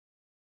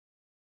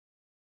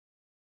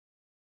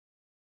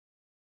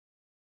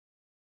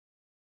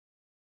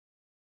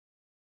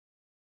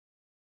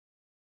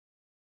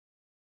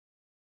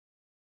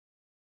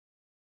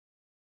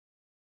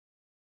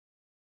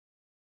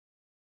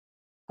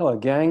Hello,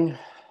 gang.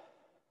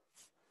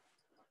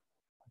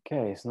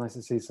 Okay, it's nice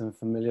to see some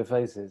familiar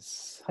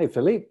faces. Hey,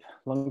 Philippe,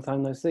 long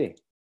time no see.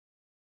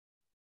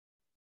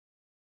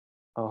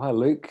 Oh, hi,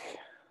 Luke.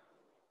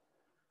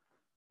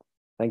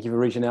 Thank you for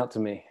reaching out to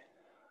me.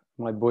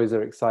 My boys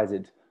are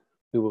excited.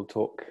 We will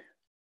talk.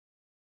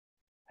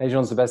 Hey,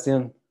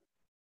 Jean-Sebastian.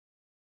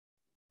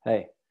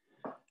 Hey.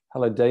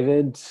 Hello,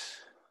 David.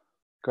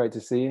 Great to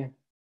see you.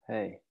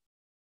 Hey.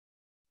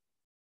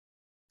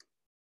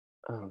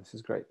 Oh, this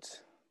is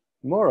great.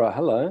 Maura,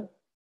 hello.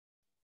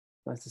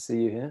 Nice to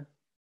see you here.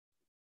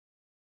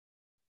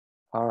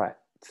 All right.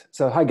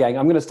 So, hi, gang.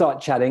 I'm going to start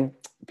chatting.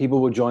 People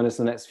will join us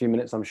in the next few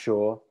minutes, I'm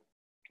sure.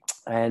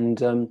 And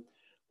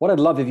what I'd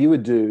love if you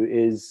would do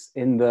is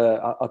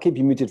I'll keep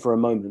you muted for a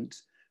moment,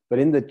 but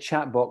in the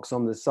chat box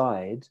on the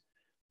side,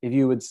 if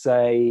you would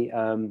say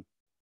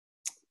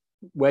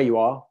where you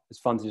are. It's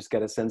fun to just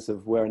get a sense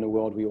of where in the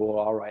world we all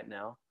are right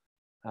now.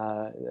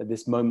 At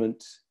this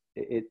moment,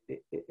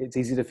 it's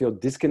easy to feel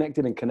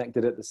disconnected and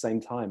connected at the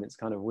same time. It's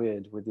kind of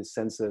weird with this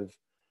sense of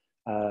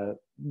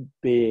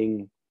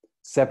being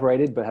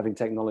separated, but having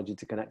technology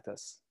to connect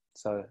us.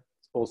 So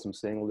it's awesome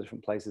seeing all the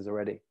different places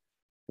already,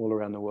 all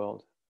around the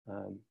world.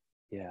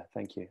 Yeah,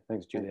 thank you.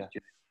 Thanks, Julia.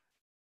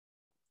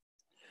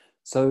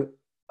 So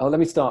let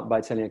me start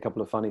by telling you a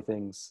couple of funny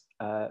things.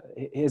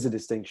 Here's a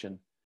distinction.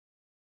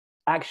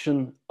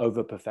 Action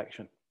over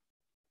perfection.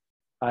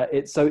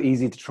 It's so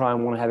easy to try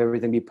and want to have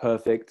everything be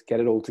perfect, get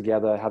it all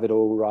together, have it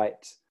all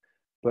right.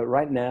 But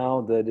right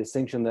now, the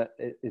distinction that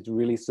is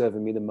really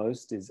serving me the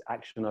most is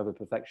action over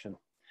perfection.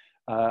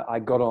 I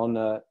got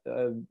on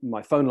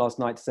my phone last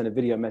night to send a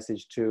video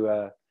message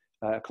to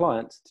a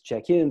client to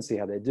check in, see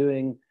how they're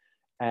doing.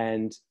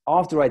 And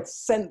after I'd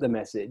sent the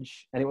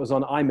message, and it was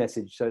on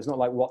iMessage, so it's not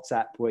like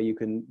WhatsApp where you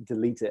can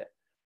delete it,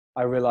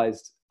 I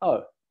realized,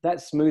 oh, that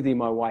smoothie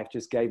my wife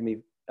just gave me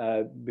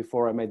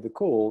before I made the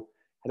call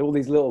had all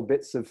these little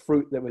bits of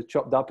fruit that was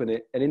chopped up in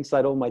it, and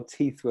inside all my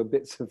teeth were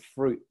bits of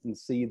fruit and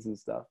seeds and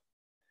stuff.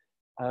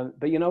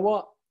 But you know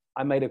what?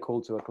 I made a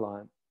call to a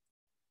client.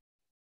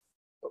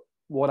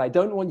 What I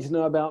don't want you to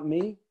know about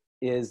me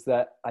is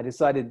that I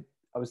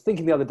was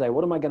thinking the other day,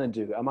 what am I going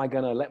to do? Am I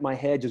going to let my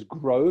hair just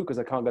grow because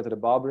I can't go to the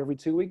barber every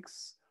 2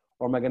 weeks?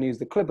 Or am I going to use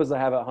the clippers I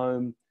have at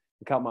home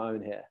and cut my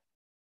own hair?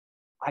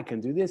 I can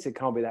do this. It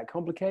can't be that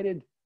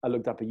complicated. I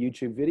looked up a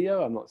YouTube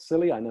video. I'm not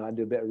silly. I know how to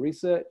do a bit of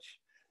research.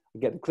 I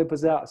get the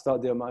clippers out. I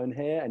start doing my own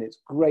hair, and it's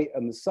great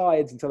on the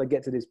sides until I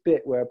get to this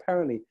bit where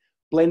apparently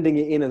blending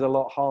it in is a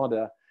lot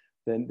harder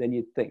than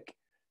you'd think.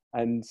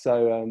 And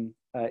so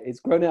it's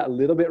grown out a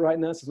little bit right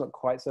now, so it's not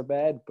quite so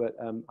bad. But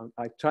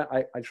I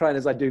try and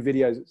as I do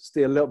videos,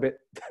 stay a little bit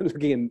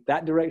looking in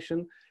that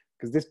direction,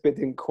 because this bit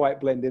didn't quite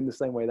blend in the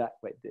same way that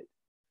way did.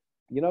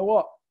 You know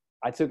what?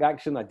 I took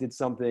action. I did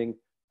something.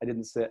 I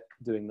didn't sit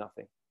doing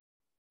nothing.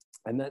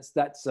 And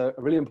that's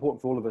really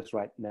important for all of us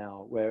right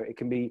now, where it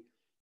can be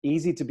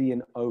easy to be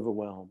in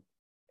overwhelm.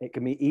 It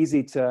can be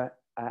easy to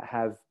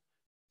have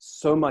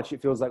so much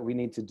it feels like we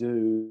need to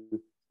do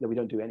that we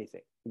don't do anything.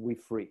 We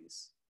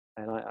freeze.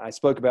 And I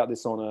spoke about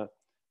this on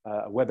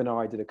a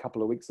webinar I did a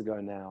couple of weeks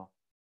ago now.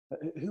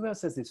 Who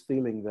else has this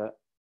feeling that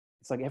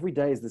it's like every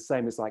day is the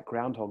same? It's like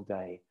Groundhog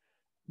Day.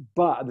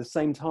 But at the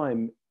same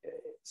time,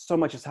 so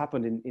much has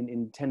happened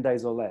in 10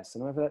 days or less.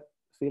 And I have that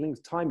feeling.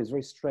 Time is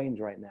very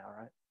strange right now,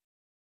 right?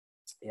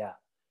 Yeah.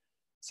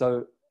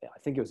 So I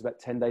think it was about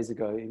 10 days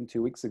ago, even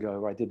 2 weeks ago,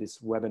 where I did this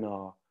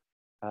webinar.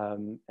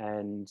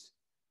 And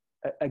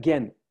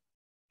again,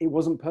 it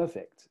wasn't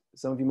perfect.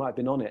 Some of you might have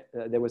been on it.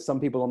 There were some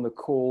people on the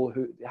call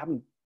who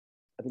haven't,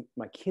 I think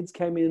my kids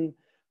came in,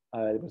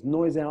 there was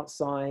noise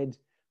outside.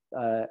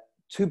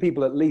 2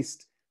 people at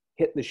least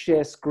hit the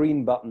share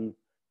screen button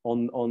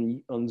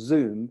on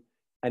Zoom,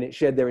 and it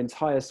shared their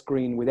entire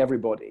screen with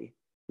everybody.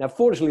 Now,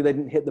 fortunately, they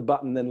didn't hit the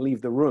button and then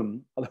leave the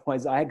room.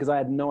 Otherwise, because I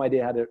had no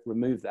idea how to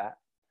remove that.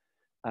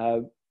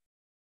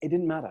 It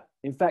didn't matter.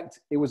 In fact,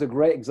 it was a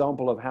great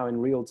example of how in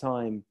real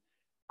time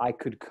I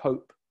could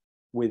cope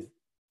with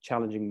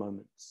challenging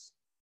moments.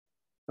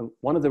 And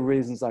one of the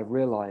reasons I've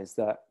realized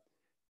that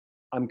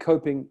I'm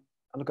coping,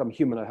 look, I'm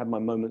human. I have my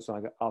moments when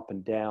I go up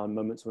and down,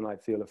 moments when I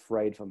feel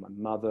afraid for my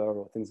mother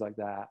or things like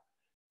that.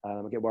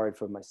 I get worried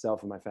for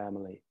myself and my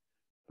family.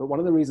 But one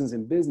of the reasons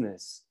in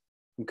business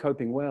I'm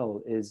coping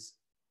well is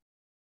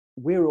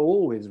we're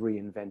always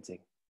reinventing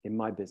in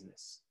my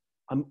business.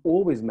 I'm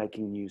always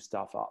making new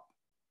stuff up.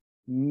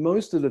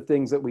 Most of the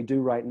things that we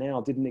do right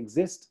now didn't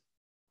exist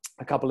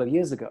a couple of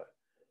years ago.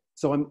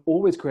 So I'm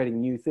always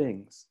creating new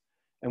things.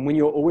 And when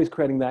you're always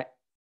creating that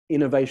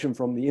innovation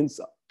from the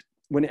inside,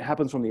 when it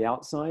happens from the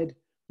outside,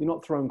 you're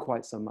not thrown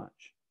quite so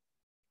much.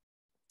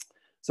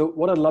 So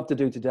what I'd love to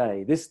do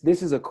today, this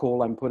is a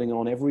call I'm putting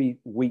on every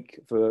week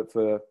for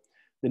the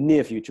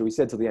near future. We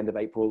said till the end of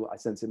April. I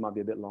sense it might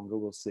be a bit longer.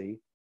 We'll see.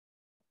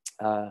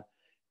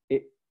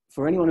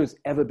 For anyone who's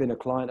ever been a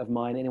client of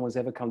mine, anyone's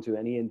ever come to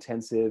any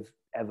intensive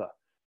ever,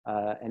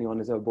 anyone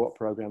who's ever bought a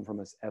program from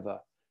us ever,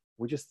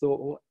 we just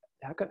thought, well,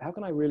 how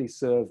can I really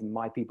serve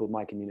my people,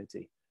 my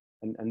community?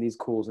 And these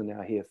calls are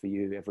now here for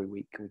you every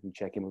week. We can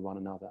check in with one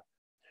another.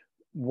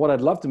 what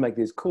I'd love to make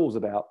these calls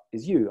about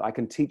is you. I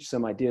can teach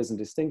some ideas and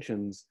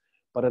distinctions,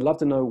 but I'd love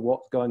to know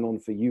what's going on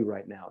for you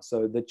right now.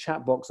 So the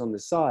chat box on the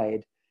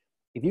side,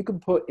 if you can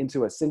put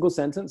into a single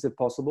sentence, if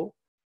possible,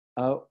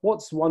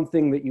 what's one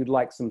thing that you'd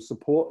like some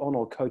support on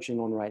or coaching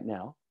on right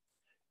now?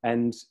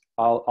 And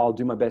I'll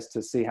do my best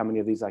to see how many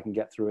of these I can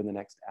get through in the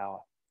next hour.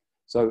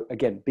 So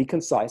again, be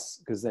concise,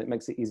 because that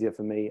makes it easier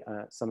for me.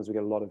 Sometimes we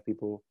get a lot of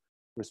people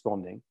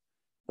responding,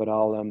 but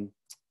let me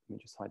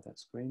just hide that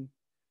screen.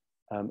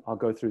 I'll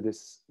go through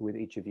this with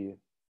each of you,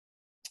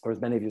 or as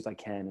many of you as I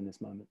can in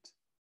this moment.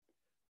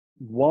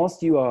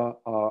 Whilst you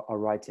are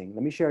writing,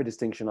 let me share a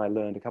distinction I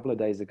learned a couple of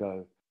days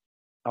ago.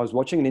 I was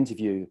watching an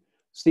interview.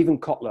 Stephen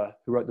Kotler,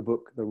 who wrote the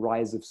book, The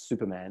Rise of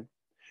Superman,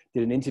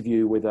 did an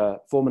interview with a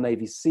former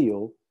Navy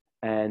SEAL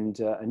and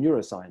a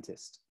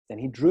neuroscientist. And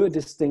he drew a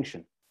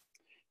distinction.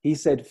 He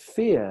said,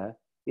 fear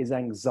is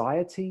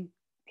anxiety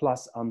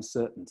plus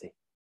uncertainty.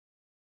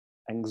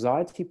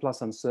 Anxiety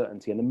plus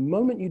uncertainty. And the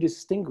moment you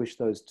distinguish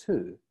those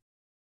two,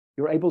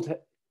 you're able to,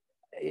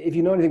 if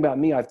you know anything about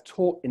me, I've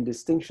taught in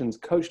distinctions,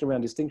 coached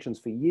around distinctions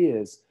for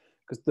years,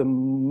 because the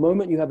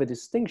moment you have a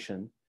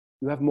distinction,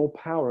 you have more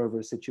power over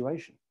a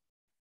situation.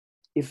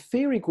 If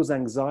fear equals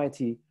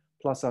anxiety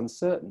plus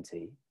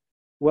uncertainty,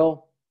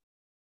 well,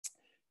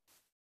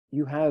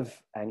 you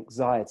have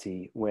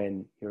anxiety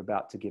when you're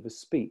about to give a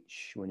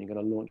speech, when you're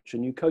going to launch a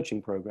new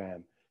coaching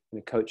program,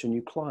 going to coach a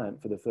new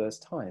client for the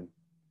first time.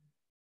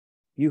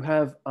 You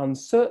have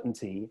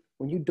uncertainty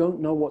when you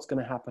don't know what's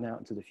going to happen out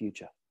into the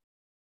future.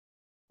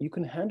 You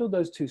can handle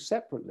those two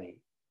separately,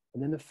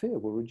 and then the fear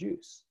will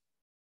reduce.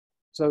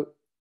 So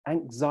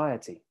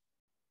anxiety.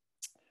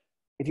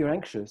 If you're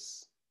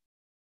anxious,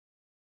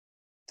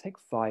 take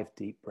 5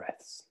 deep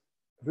breaths.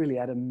 Really,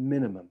 at a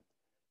minimum,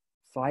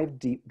 5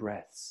 deep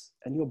breaths,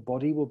 and your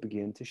body will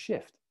begin to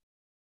shift.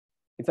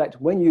 In fact,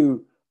 when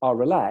you are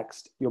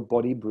relaxed, your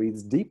body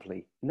breathes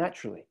deeply,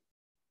 naturally.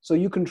 So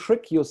you can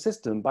trick your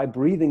system by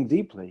breathing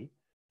deeply,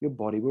 your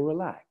body will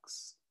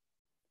relax.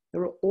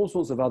 There are all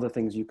sorts of other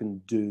things you can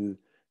do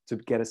to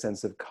get a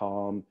sense of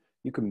calm.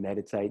 You can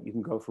meditate, you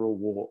can go for a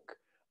walk,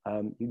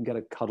 you can get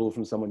a cuddle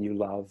from someone you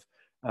love.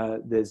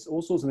 There's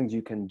all sorts of things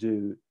you can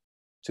do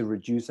to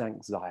reduce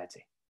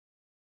anxiety.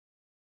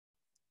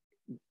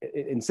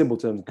 In simple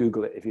terms,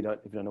 Google it if you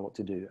don't know what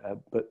to do.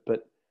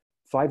 But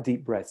 5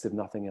 deep breaths, if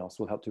nothing else,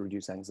 will help to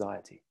reduce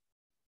anxiety.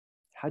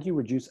 How do you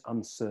reduce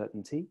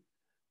uncertainty?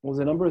 Well,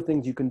 there's a number of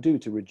things you can do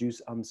to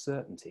reduce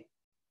uncertainty.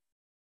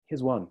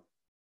 Here's one.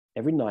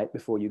 Every night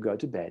before you go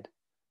to bed,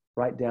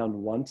 write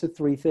down 1 to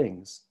 3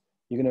 things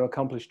you're going to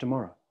accomplish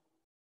tomorrow.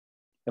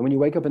 And when you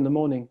wake up in the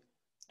morning,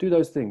 do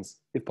those things,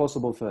 if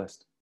possible,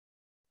 first.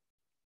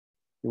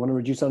 You want to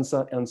reduce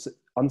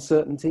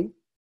uncertainty?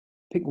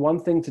 Pick one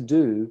thing to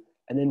do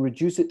and then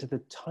reduce it to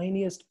the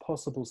tiniest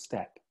possible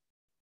step.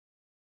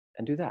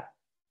 And do that.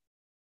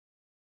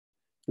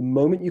 The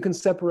moment you can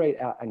separate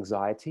out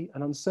anxiety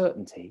and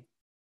uncertainty,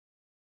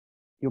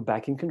 you're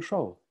back in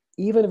control,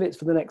 even if it's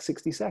for the next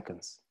 60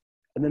 seconds.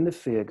 And then the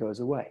fear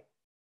goes away.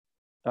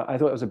 I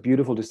thought it was a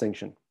beautiful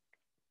distinction.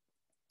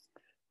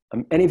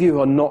 Any of you who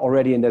are not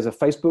already in, there's a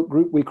Facebook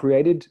group we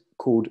created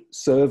called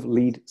Serve,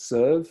 Lead,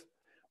 Serve,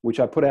 which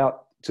I put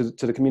out to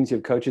the community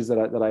of coaches that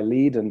I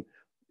lead, and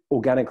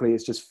organically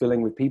it's just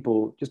filling with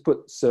people. Just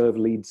put Serve,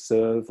 Lead,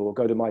 Serve, or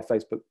go to my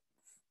Facebook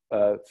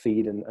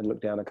feed and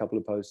look down a couple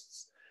of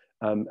posts,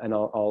 and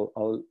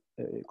I'll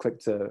click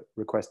to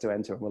request to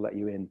enter, and we'll let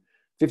you in.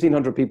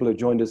 1,500 people have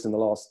joined us in the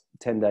last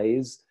 10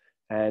 days,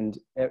 and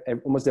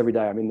almost every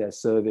day I'm in there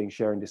serving,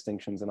 sharing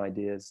distinctions and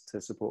ideas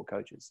to support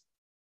coaches.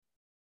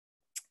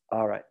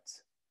 All right.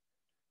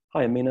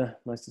 Hi, Amina.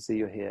 Nice to see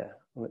you here.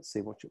 Let's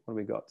see, what have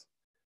we got?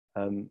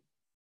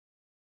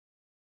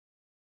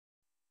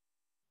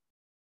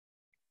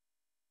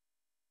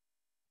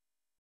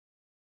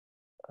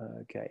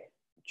 Okay.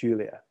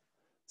 Julia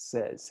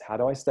says, how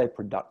do I stay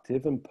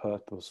productive and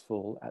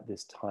purposeful at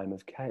this time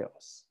of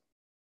chaos?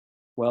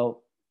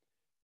 Well,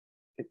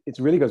 it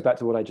really goes back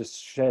to what I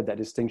just shared, that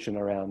distinction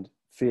around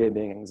fear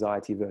being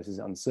anxiety versus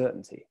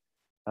uncertainty.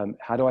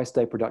 How do I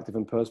stay productive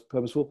and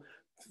purposeful?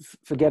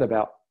 Forget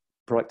about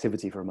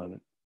productivity for a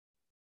moment.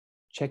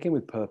 Check in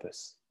with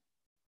purpose.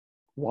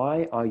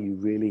 Why are you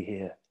really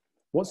here?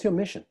 What's your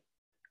mission?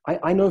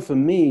 I know for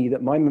me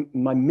that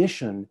my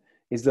mission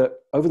is that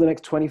over the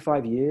next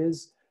 25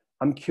 years,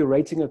 I'm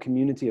curating a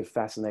community of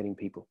fascinating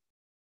people.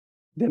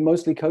 They're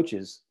mostly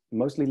coaches,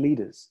 mostly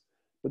leaders,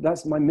 but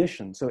that's my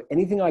mission. So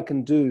anything I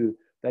can do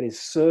that is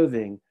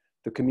serving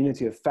the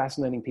community of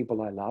fascinating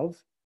people I love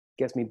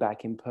gets me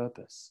back in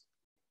purpose.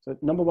 So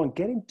number one,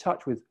 get in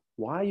touch with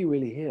why are you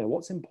really here?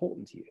 What's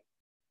important to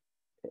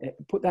you?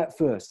 Put that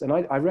first. And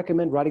I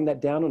recommend writing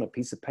that down on a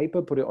piece of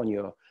paper, put it on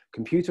your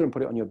computer and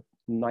put it on your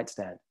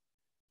nightstand.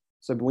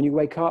 So when you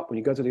wake up, when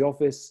you go to the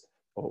office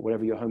or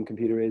whatever your home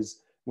computer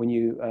is, when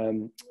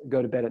you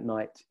go to bed at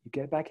night, you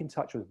get back in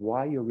touch with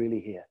why you're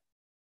really here.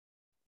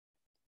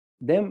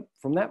 Then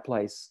from that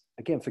place,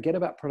 again, forget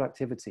about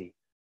productivity.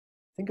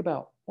 Think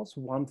about what's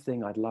one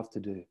thing I'd love to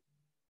do?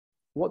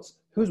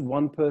 Who's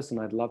one person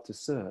I'd love to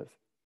serve?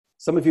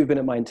 Some of you who've been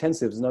at my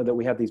intensives know that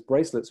we have these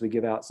bracelets we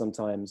give out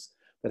sometimes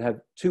that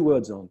have 2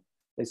 words on.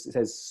 It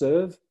says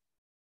serve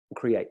and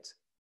create.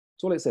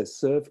 That's all it says,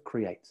 serve,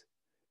 create.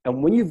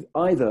 And when you've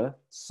either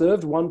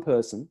served one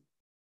person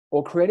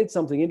or created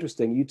something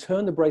interesting, you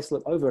turn the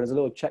bracelet over and there's a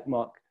little check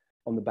mark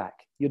on the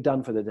back. You're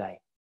done for the day.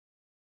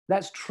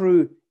 That's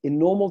true in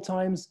normal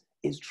times.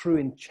 It's true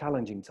in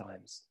challenging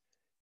times.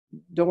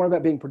 Don't worry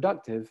about being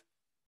productive.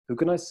 Who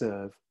can I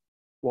serve?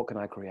 What can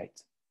I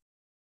create?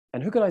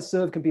 And who can I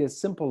serve can be as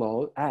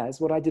simple as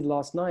what I did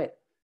last night.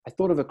 I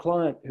thought of a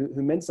client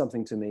who meant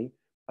something to me.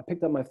 I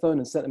picked up my phone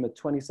and sent him a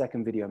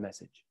 20-second video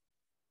message.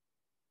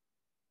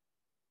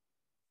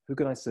 Who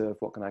can I serve?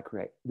 What can I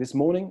create? This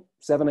morning,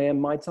 7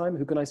 a.m. my time,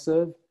 who can I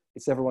serve?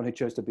 It's everyone who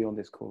chose to be on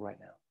this call right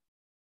now.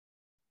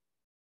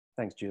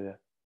 Thanks, Julia.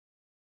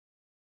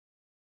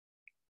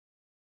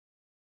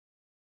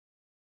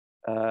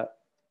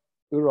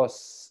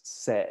 Uros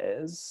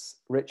says,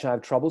 Rich, I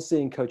have trouble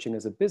seeing coaching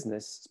as a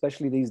business,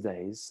 especially these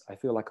days. I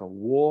feel like a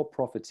war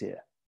profiteer.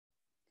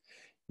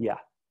 Yeah,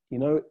 you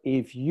know,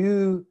 if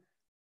you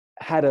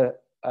had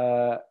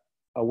a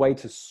way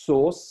to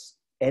source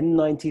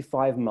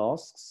N95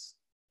 masks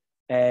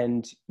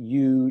and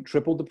you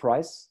tripled the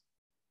price,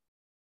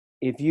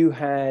 if you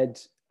had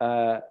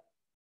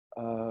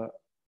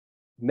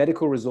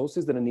medical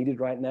resources that are needed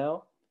right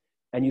now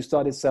and you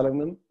started selling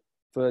them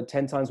for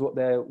 10 times what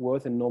they're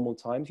worth in normal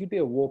times, you'd be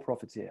a war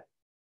profiteer.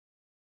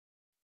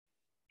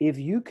 If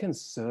you can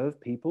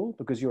serve people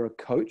because you're a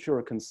coach or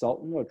a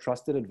consultant or a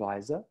trusted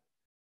advisor,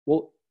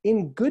 well,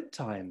 in good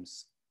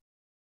times,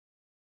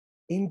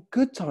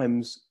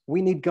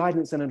 we need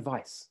guidance and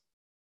advice.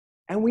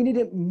 And we need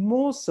it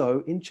more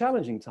so in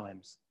challenging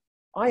times.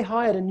 I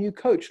hired a new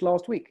coach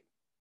last week.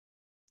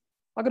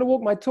 I got to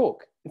walk my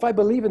talk. If I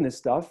believe in this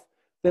stuff,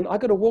 then I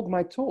got to walk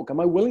my talk. Am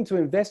I willing to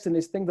invest in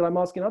this thing that I'm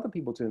asking other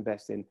people to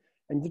invest in?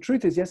 And the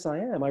truth is, yes, I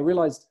am. I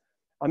realized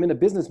I'm in a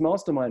business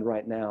mastermind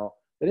right now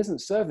that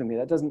isn't serving me.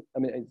 That doesn't, I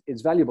mean,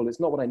 it's valuable. It's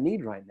not what I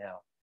need right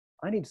now.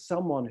 I need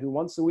someone who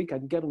once a week I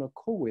can get on a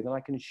call with and I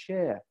can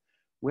share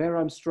where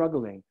I'm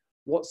struggling,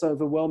 what's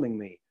overwhelming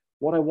me,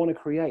 what I want to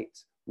create,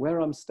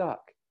 where I'm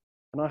stuck.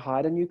 And I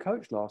hired a new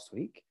coach last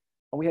week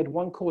and we had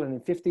one call and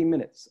in 15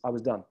 minutes, I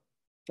was done.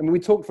 I mean,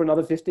 we talked for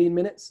another 15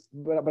 minutes,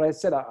 but I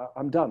said,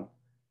 I'm done.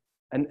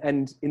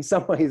 And in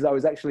some ways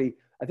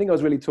I think I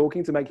was really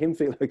talking to make him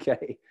feel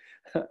okay.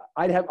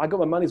 I got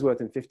my money's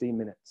worth in 15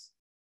 minutes.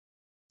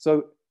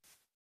 So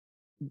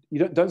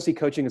you don't see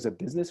coaching as a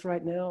business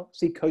right now.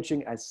 See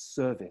coaching as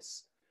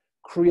service.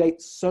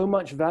 Create so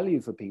much value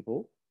for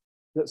people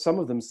that some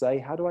of them say,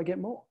 how do I get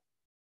more?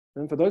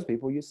 And for those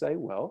people, you say,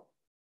 well,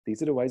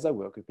 these are the ways I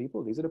work with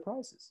people. These are the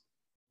prices.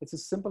 It's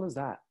as simple as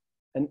that.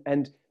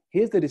 And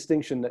here's the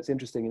distinction that's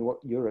interesting in what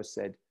Yura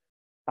said.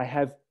 I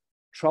have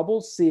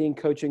trouble seeing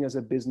coaching as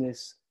a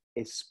business,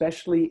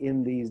 especially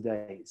in these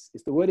days.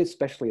 It's the word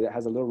especially that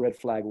has a little red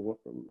flag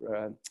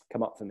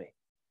come up for me.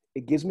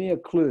 It gives me a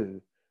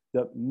clue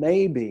that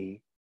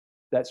maybe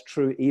that's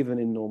true even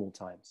in normal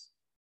times.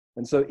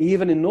 And so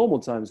even in normal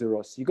times,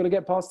 Uros, you've got to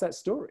get past that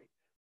story.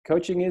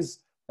 Coaching is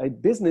a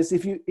business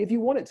if you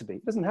want it to be.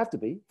 It doesn't have to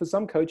be. For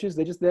some coaches,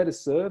 they're just there to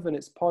serve and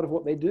it's part of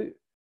what they do.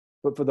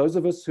 But for those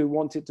of us who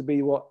want it to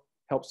be what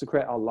helps to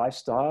create our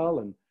lifestyle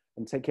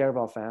and take care of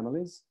our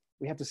families,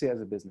 we have to see it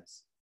as a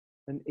business.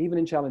 And even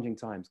in challenging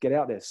times, get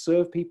out there,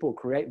 serve people,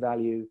 create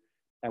value.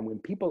 And when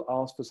people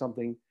ask for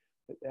something,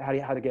 how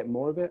to get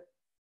more of it,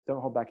 don't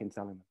hold back in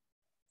telling them.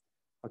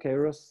 Okay,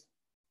 Russ?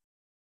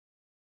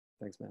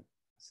 Thanks, man.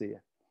 See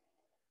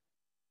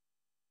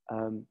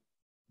you.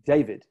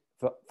 David,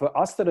 for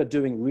us that are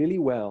doing really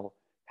well,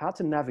 how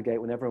to navigate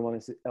when everyone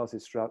else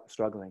is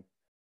struggling?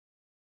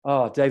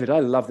 Oh, David, I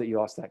love that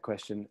you asked that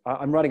question.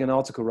 I'm writing an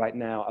article right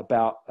now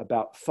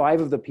about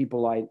 5 of the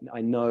people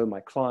I know, my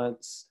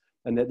clients,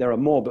 and there are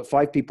more, but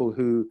 5 people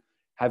who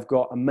have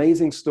got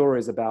amazing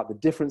stories about the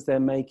difference they're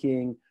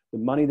making, the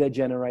money they're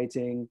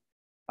generating.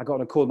 I got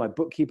on a call with my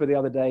bookkeeper the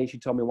other day. She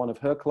told me one of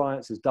her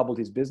clients has doubled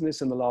his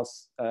business in the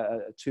last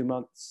 2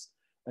 months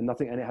and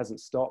it hasn't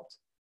stopped.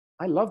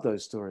 I love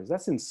those stories.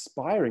 That's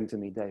inspiring to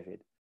me,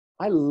 David.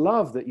 I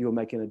love that you're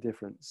making a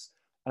difference.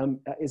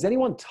 Is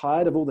anyone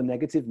tired of all the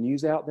negative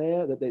news out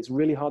there, that it's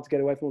really hard to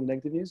get away from all the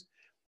negative news?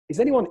 Is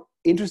anyone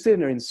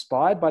interested or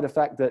inspired by the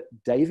fact that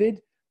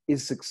David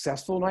is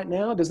successful right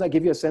now? Does that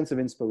give you a sense of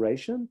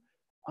inspiration?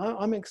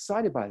 I'm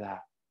excited by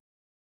that.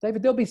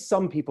 David, there'll be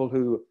some people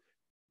who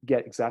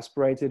get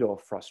exasperated or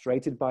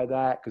frustrated by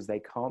that because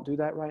they can't do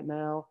that right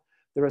now.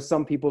 There are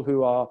some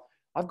people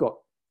I've got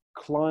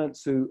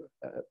clients who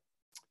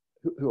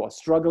are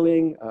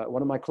struggling.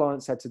 One of my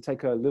clients had to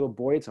take a little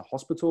boy to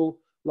hospital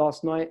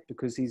last night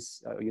because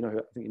he's, I think you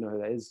know who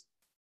that is.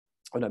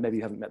 Oh no, maybe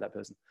you haven't met that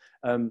person.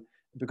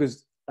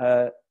 Because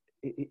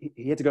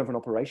he had to go for an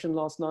operation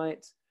last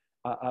night.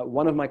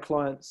 One of my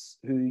clients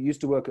who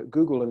used to work at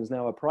Google and is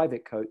now a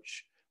private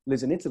coach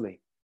lives in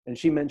Italy. And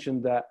she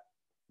mentioned that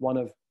one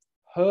of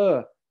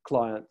her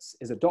clients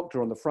is a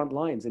doctor on the front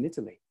lines in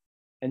Italy.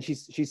 And she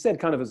said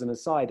kind of as an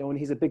aside, oh, and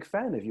he's a big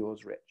fan of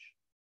yours, Rich.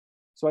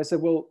 So I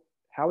said, well,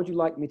 How would you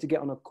like me to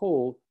get on a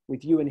call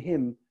with you and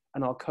him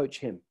and I'll coach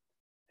him?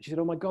 And she said,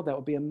 oh my God, that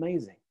would be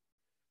amazing.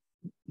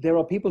 There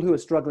are people who are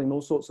struggling in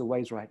all sorts of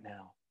ways right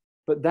now,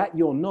 but that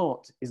you're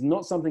not is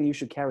not something you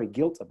should carry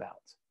guilt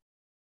about.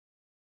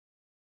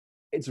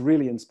 It's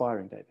really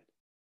inspiring, David.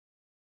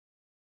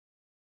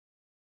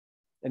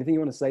 Anything you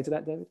want to say to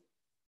that, David?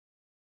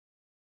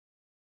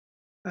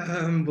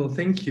 Well,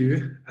 thank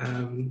you.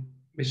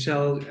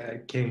 Michelle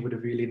came with a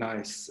really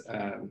nice,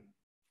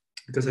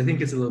 because I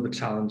think it's a little bit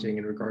challenging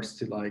in regards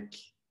to, like,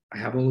 I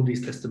have all of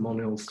these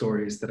testimonial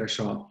stories that I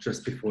shot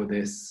just before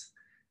this,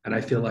 and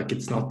I feel like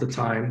it's not the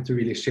time to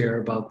really share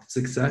about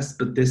success,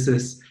 but this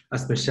is,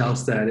 as Michelle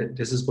said,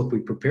 this is what we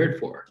prepared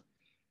for.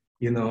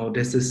 You know,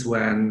 this is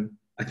when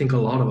I think a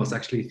lot of us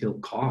actually feel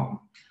calm,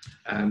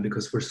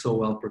 because we're so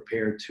well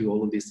prepared to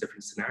all of these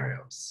different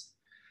scenarios.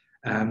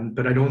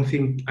 But I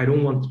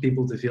don't want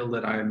people to feel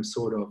that I'm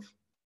sort of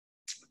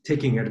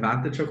taking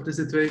advantage of the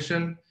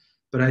situation.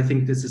 But I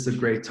think this is a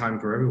great time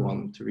for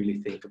everyone to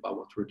really think about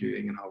what we're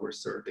doing and how we're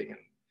serving and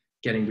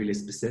getting really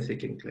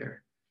specific and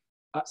clear.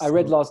 I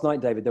read last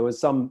night, David, there was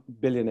some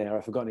billionaire,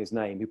 I've forgotten his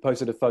name, who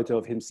posted a photo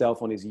of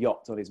himself on his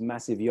yacht, on his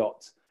massive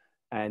yacht,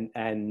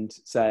 and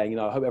saying, you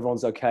know, I hope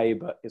everyone's okay,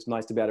 but it's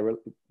nice to be able to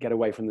get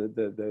away from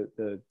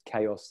the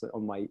chaos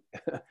on my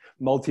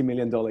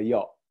multi-million-dollar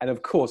yacht. And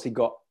of course, he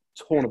got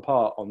torn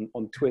apart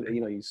on Twitter,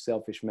 you know, you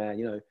selfish man,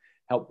 you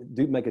know,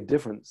 make a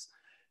difference.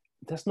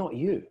 That's not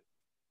you.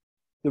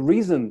 The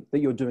reason that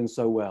you're doing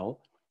so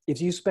well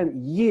is you spent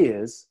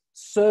years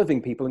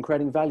serving people and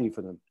creating value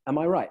for them. Am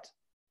I right?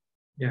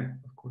 Yeah,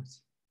 of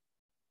course.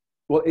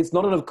 Well, it's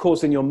not an of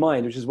course in your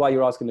mind, which is why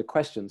you're asking the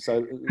question.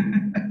 So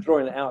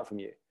drawing it out from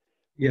you.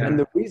 Yeah. And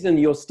the reason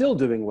you're still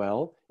doing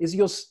well is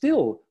you're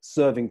still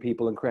serving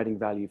people and creating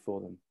value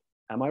for them.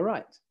 Am I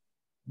right?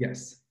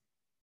 Yes.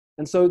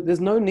 And so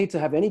there's no need to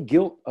have any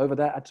guilt over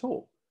that at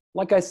all.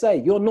 Like I say,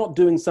 you're not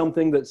doing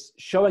something that's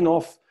showing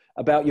off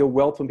about your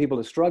wealth when people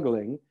are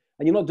struggling,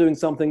 and you're not doing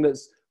something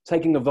that's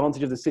taking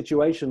advantage of the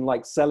situation,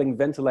 like selling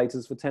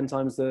ventilators for 10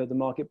 times the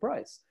market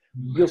price.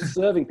 You're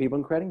serving people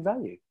and creating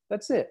value.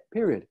 That's it,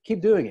 period.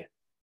 Keep doing it.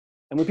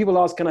 And when people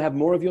ask, can I have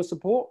more of your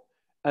support?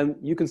 And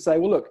you can say,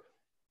 well, look,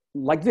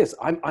 like this,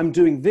 I'm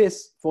doing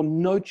this for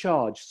no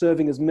charge,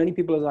 serving as many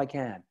people as I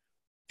can.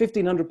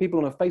 1,500 people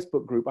on a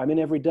Facebook group I'm in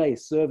every day,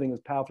 serving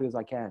as powerfully as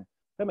I can.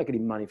 Don't make any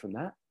money from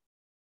that.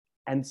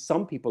 And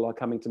some people are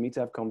coming to me to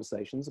have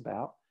conversations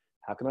about,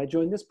 how can I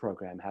join this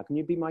program? How can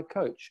you be my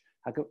coach?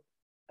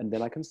 And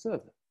then I can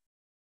serve them.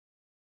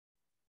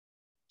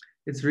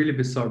 It's really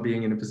bizarre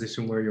being in a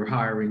position where you're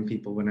hiring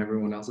people when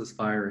everyone else is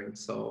firing.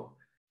 So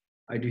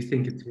I do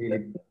think it's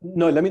really...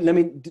 No, let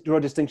me draw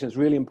a distinction. It's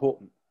really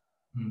important.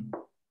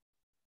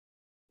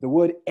 The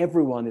word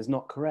everyone is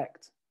not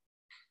correct.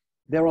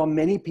 There are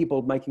many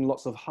people making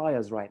lots of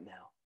hires right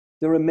now.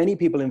 There are many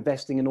people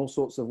investing in all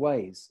sorts of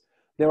ways.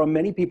 There are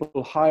many people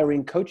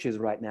hiring coaches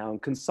right now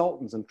and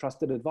consultants and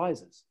trusted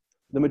advisors.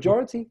 The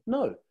majority?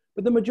 No.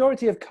 But the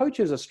majority of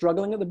coaches are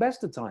struggling at the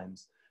best of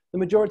times. The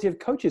majority of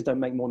coaches don't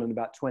make more than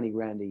about 20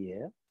 grand a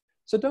year.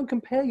 So don't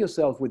compare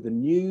yourself with the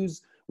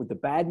news, with the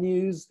bad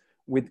news,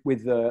 with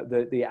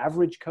the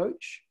average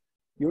coach.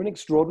 You're an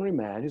extraordinary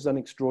man who's done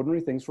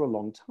extraordinary things for a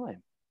long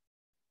time.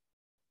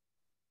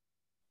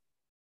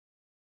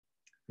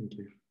 Thank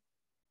you.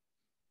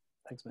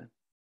 Thanks, man.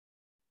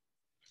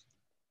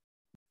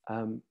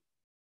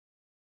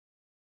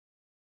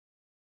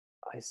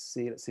 I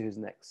see. Let's see who's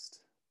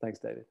next. Thanks,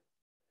 David.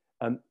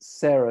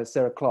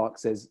 Sarah Clark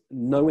says,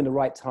 know when the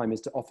right time is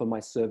to offer my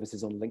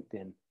services on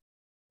LinkedIn.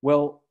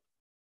 Well,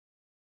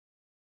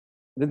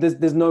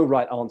 there's no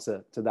right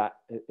answer to that.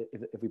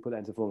 If we put that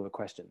into the form of a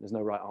question, there's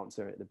no right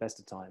answer at the best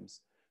of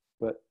times.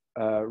 But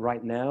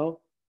right now,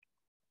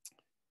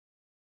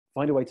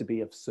 find a way to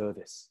be of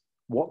service.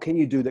 What can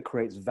you do that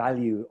creates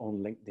value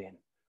on LinkedIn?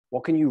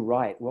 What can you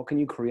write? What can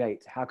you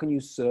create? How can you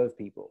serve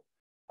people?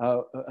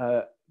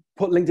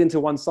 Put LinkedIn to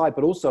one side,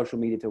 but all social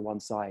media to one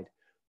side.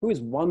 Who is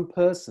one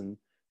person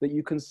that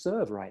you can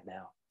serve right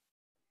now?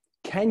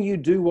 Can you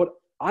do what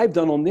I've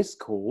done on this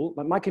call?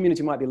 Like, my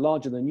community might be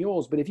larger than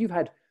yours, but if you've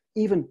had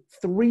even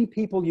 3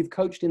 people you've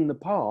coached in the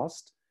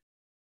past,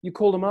 you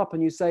call them up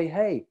and you say,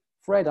 hey,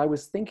 Fred, I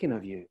was thinking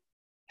of you.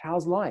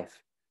 How's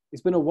life?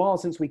 It's been a while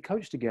since we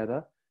coached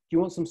together. Do you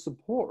want some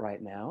support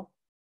right now?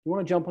 You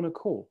want to jump on a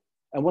call?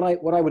 And what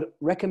I would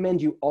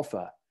recommend you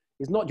offer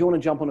is not, do you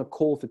want to jump on a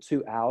call for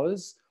 2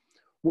 hours?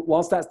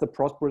 Whilst that's the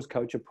prosperous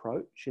coach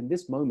approach, in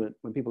this moment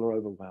when people are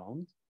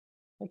overwhelmed,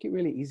 make it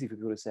really easy for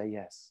people to say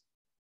yes.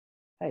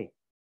 Hey,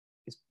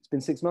 it's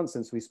been 6 months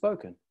since we've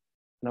spoken,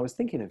 and I was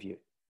thinking of you.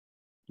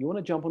 You want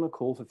to jump on a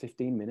call for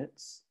 15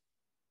 minutes?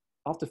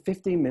 After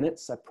 15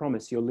 minutes, I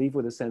promise you'll leave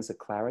with a sense of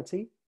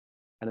clarity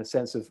and a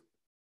sense of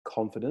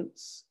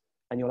confidence,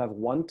 and you'll have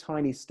one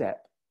tiny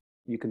step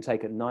you can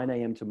take at 9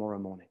 a.m. tomorrow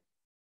morning.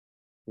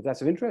 If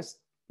that's of interest,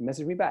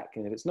 message me back.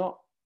 And if it's not,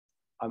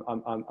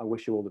 I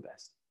wish you all the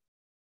best.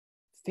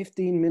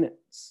 15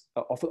 minutes,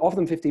 offer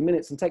them 15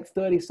 minutes and take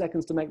 30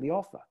 seconds to make the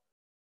offer.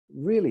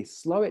 Really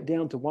slow it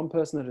down to one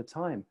person at a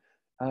time.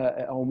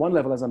 on one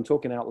level, as I'm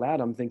talking out loud,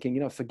 I'm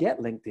thinking, forget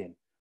LinkedIn.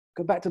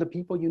 Go back to the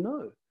people you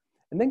know,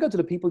 and then go to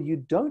the people you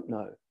don't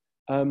know.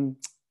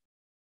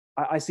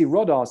 I see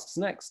Rod asks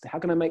next, how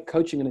can I make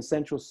coaching an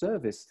essential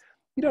service?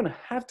 You don't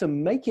have to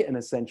make it an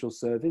essential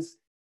service.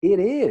 It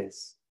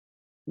is.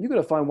 You've got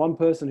to find one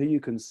person who you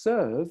can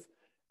serve,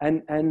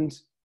 and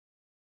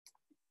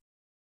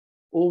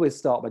always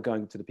start by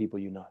going to the people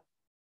you know.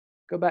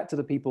 Go back to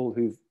the people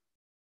who've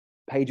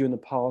paid you in the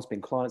past,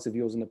 been clients of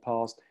yours in the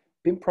past,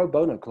 been pro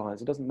bono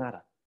clients, it doesn't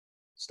matter.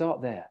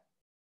 Start there.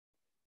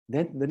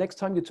 Then the next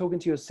time you're talking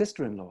to your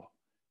sister-in-law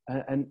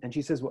and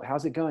she says, well,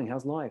 how's it going?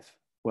 How's life?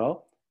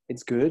 Well,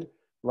 it's good.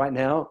 Right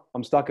now,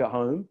 I'm stuck at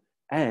home,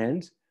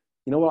 and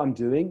you know what I'm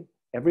doing?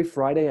 Every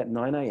Friday at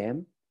 9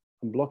 a.m.,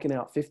 I'm blocking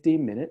out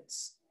 15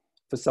 minutes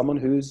for someone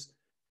who's,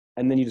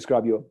 and then you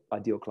describe your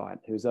ideal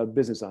client, who's a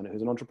business owner,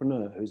 who's an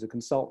entrepreneur, who's a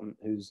consultant,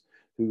 who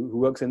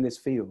works in this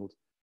field.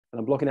 And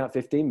I'm blocking out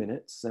 15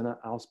 minutes, and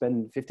I'll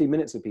spend 15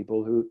 minutes with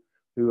people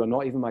who are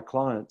not even my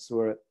clients,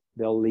 where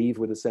they'll leave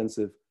with a sense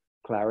of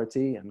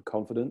clarity and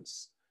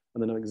confidence,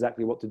 and they know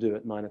exactly what to do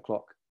at 9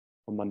 o'clock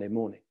on Monday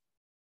morning.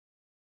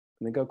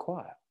 And then go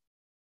quiet.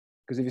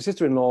 Because if your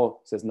sister-in-law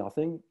says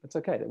nothing, it's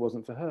okay, that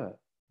wasn't for her.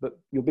 But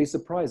you'll be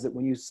surprised that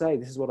when you say,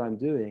 this is what I'm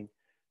doing,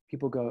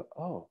 people go,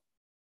 oh,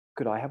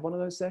 could I have one of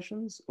those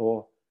sessions?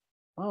 Or,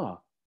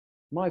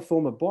 my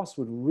former boss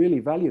would really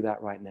value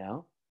that right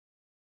now.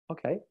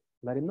 Okay,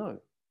 let him know.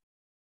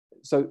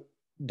 So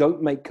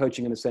don't make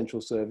coaching an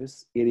essential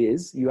service. It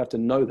is. You have to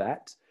know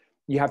that.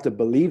 You have to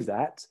believe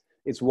that.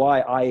 It's why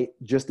I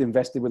just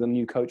invested with a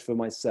new coach for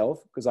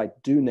myself, because I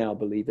do now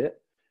believe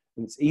it.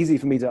 And it's easy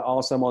for me to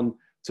ask someone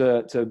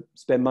to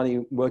spend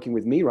money working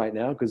with me right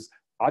now, because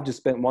I've just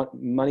spent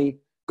money.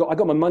 I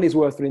got my money's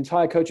worth for the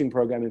entire coaching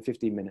program in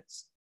 15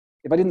 minutes.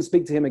 If I didn't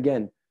speak to him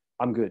again,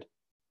 I'm good.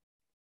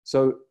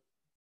 So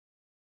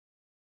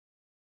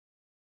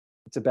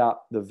it's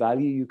about the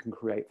value you can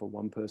create for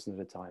one person at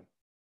a time.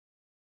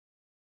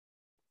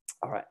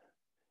 All right.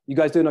 You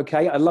guys doing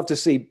okay? I'd love to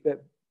see,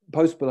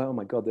 post below. Oh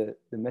my God, the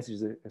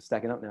messages are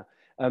stacking up now.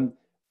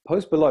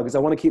 Post below, because I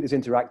want to keep this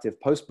interactive.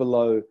 Post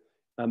below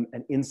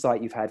an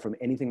insight you've had from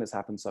anything that's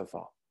happened so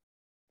far.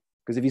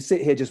 Because if you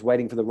sit here just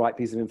waiting for the right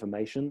piece of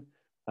information,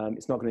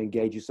 it's not going to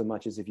engage you so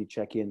much as if you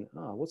check in,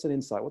 what's an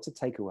insight? What's a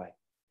takeaway?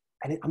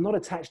 And I'm not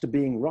attached to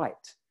being right.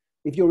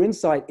 If your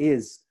insight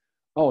is,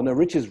 oh no,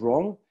 Rich is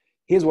wrong,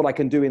 here's what I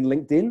can do in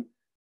LinkedIn,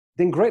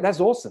 then great, that's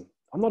awesome.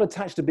 I'm not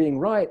attached to being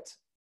right.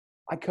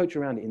 I coach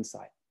around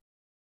insight.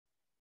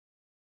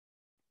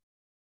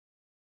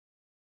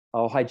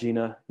 Oh, hi,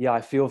 Gina. Yeah,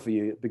 I feel for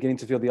you. Beginning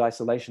to feel the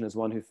isolation as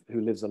one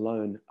who lives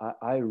alone.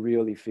 I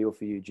really feel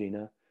for you,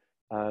 Gina.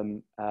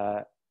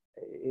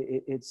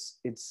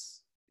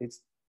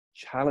 It's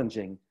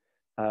challenging.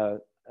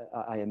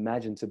 I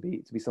imagine to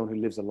be someone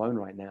who lives alone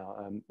right now.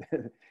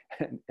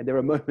 And there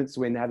are moments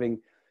when having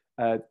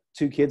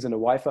 2 kids and a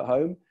wife at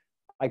home,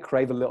 I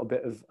crave a little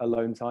bit of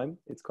alone time.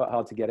 It's quite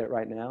hard to get it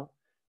right now,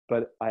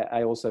 but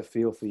I also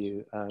feel for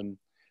you.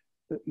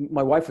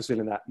 My wife was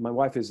feeling that. My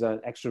wife is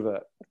an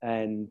extrovert,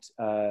 and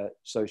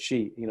so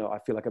she, I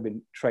feel like I've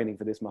been training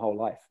for this my whole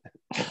life.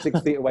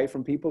 6 feet away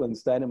from people and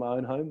staying in my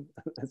own home.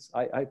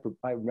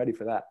 I'm ready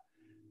for that.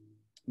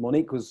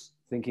 Monique was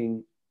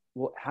thinking,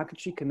 well, how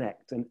could she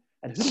connect, and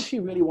who does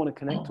she really want to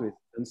connect with?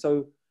 And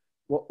so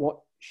what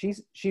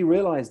she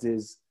realized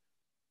is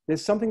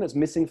there's something that's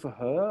missing for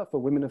her, for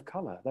women of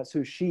color. That's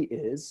who she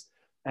is,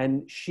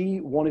 and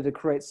she wanted to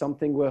create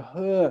something where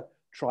her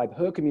tribe,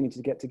 her community,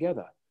 to get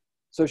together.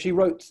 So she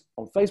wrote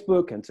on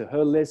Facebook and to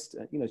her list,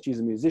 she's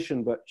a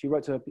musician, but she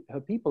wrote to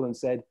her people and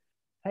said,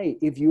 hey,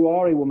 if you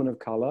are a woman of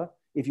color,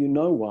 if you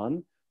know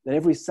one, then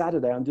every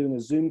Saturday I'm doing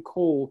a Zoom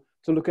call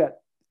to look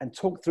at and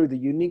talk through the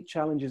unique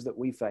challenges that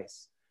we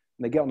face.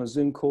 And they get on a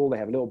Zoom call, they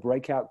have a little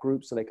breakout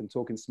group so they can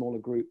talk in smaller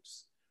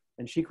groups.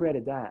 And she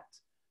created that.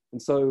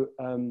 And so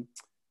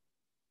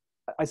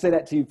I say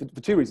that to you for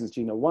 2 reasons,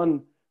 Gina.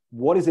 One,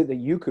 what is it that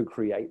you could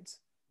create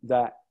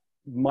that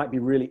might be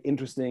really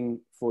interesting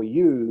for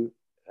you,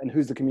 and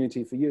who's the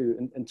community for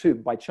you? And 2,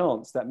 by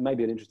chance, that may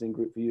be an interesting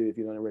group for you if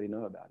you don't already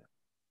know about it.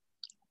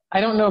 I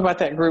don't know about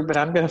that group, but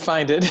I'm going to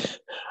find it.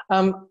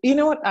 You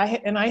know what?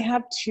 I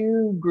have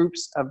 2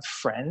 groups of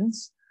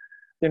friends.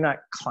 They're not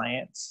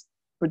clients,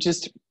 but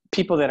just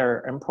people that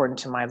are important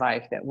to my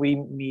life that we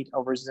meet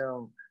over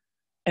Zoom.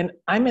 And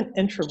I'm an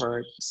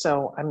introvert,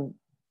 so I'm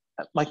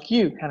like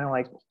you, kind of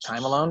like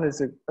time alone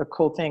is a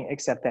cool thing,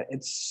 except that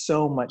it's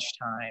so much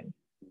time.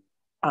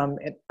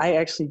 And I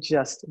actually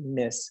just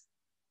miss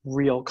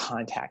real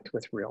contact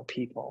with real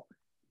people.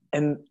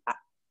 And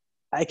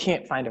I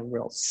can't find a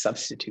real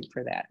substitute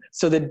for that.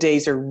 So the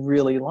days are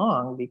really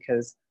long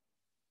because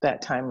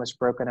that time was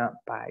broken up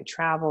by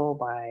travel,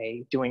 by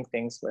doing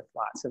things with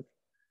lots of,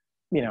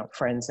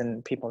 friends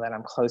and people that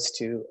I'm close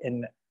to.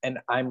 And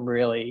I'm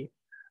really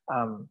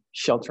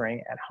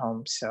sheltering at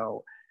home.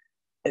 So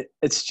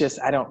it's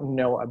just, I don't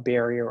know a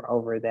barrier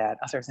over that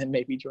other than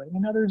maybe joining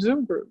another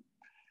Zoom group.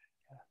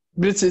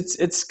 But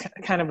it's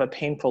kind of a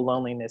painful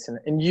loneliness.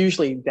 And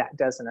usually that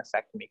doesn't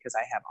affect me because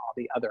I have all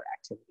the other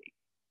activity.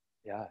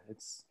 Yeah,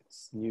 it's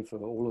new for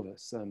all of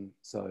us.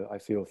 So I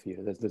feel for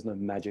you. There's no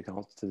magic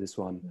answer to this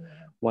one. Yeah.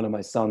 One of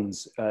my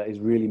sons is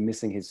really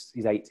missing he's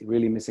 8,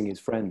 really missing his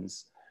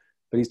friends,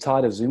 but he's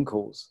tired of Zoom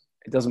calls.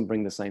 It doesn't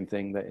bring the same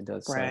thing that it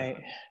does. Right.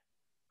 So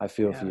I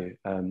feel for you.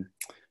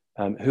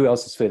 Who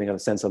else is feeling a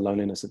sense of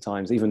loneliness at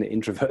times? Even the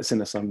introverts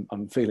in us,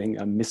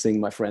 I'm missing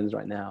my friends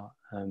right now.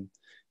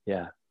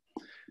 Yeah.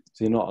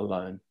 So you're not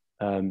alone.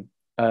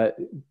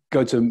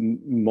 Go to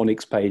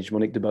Monique's page,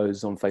 Monique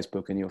DeBose on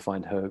Facebook, and you'll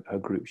find her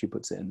group. She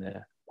puts it in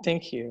there.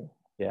 Thank you.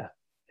 Yeah.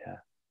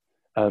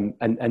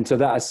 And so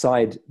that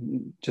aside,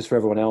 just for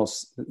everyone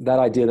else, that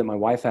idea that my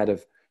wife had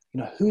of,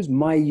 who's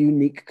my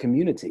unique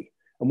community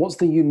and what's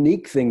the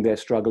unique thing they're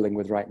struggling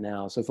with right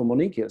now? So for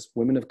Monique, it's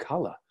women of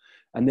color.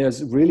 And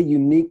there's really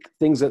unique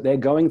things that they're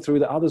going through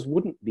that others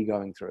wouldn't be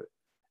going through.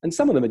 And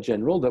some of them are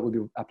general, that would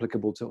be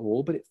applicable to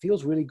all, but it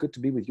feels really good to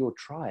be with your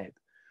tribe.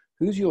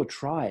 Who's your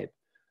tribe?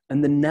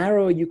 And the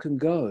narrower you can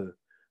go,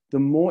 the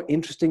more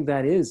interesting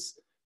that is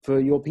for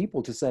your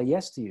people to say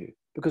yes to you.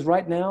 Because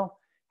right now,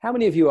 how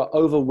many of you are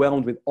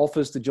overwhelmed with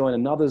offers to join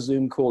another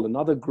Zoom call,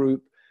 another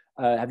group,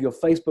 have your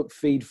Facebook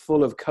feed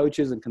full of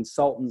coaches and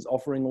consultants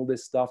offering all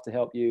this stuff to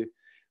help you?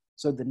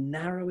 So the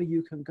narrower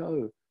you can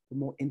go, the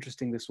more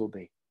interesting this will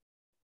be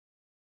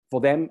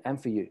for them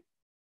and for you.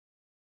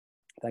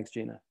 Thanks,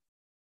 Gina.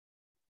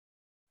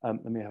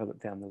 Let me have a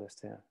look down the list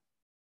here.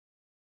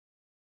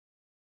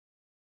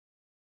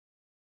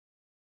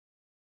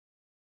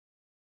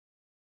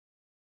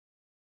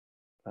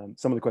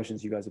 Some of the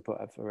questions you guys have put,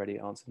 I've already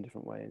answered in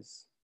different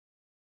ways.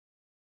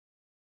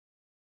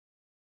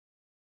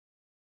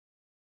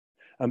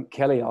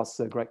 Kelly asks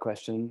a great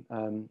question.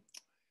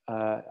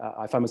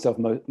 I find myself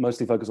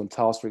mostly focused on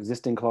tasks for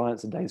existing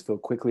clients, and days fill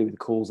quickly with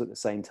calls at the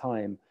same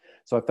time.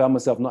 So I found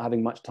myself not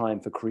having much time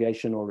for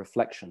creation or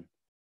reflection,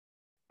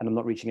 and I'm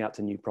not reaching out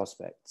to new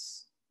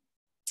prospects.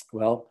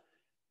 Well,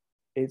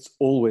 it's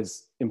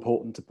always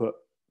important to put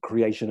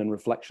creation and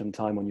reflection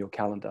time on your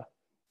calendar,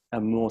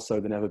 and more so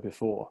than ever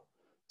before.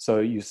 So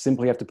you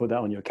simply have to put that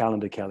on your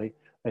calendar, Kelly.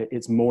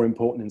 It's more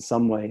important in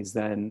some ways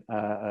than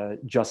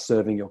just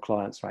serving your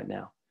clients right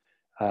now.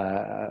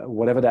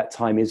 Whatever that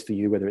time is for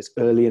you, whether it's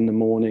early in the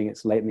morning,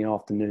 it's late in the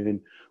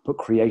afternoon, put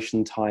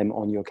creation time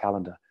on your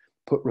calendar.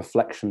 Put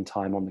reflection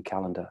time on the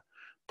calendar.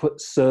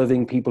 Put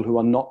serving people who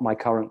are not my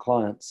current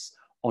clients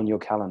on your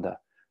calendar.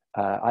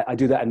 I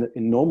do that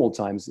in normal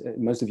times.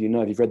 Most of you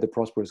know, if you've read The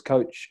Prosperous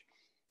Coach,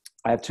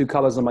 I have 2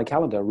 colors on my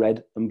calendar,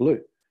 red and blue.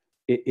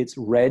 It's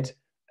red,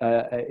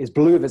 it's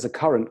blue if it's a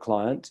current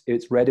client.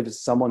 It's red if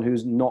it's someone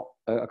who's not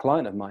a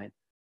client of mine.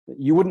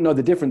 You wouldn't know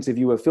the difference if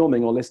you were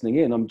filming or listening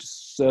in. I'm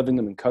just serving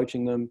them and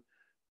coaching them,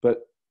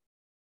 but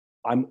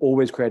I'm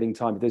always creating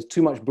time. If there's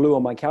too much blue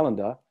on my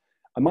calendar,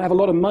 I might have a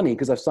lot of money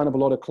because I've signed up a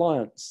lot of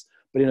clients,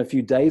 but in a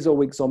few days or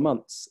weeks or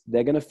months,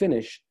 they're going to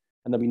finish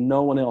and there'll be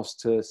no one else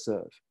to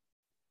serve.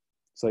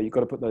 So you've got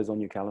to put those on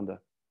your calendar.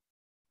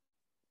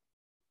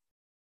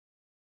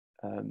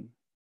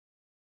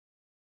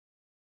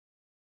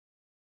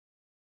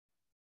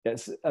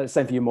 Yes,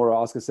 same for you,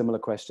 Maura. Ask a similar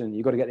question.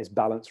 You've got to get this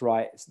balance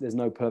right. There's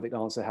no perfect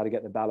answer how to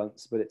get the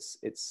balance, but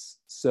it's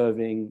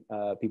serving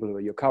people who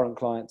are your current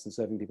clients and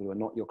serving people who are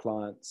not your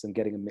clients and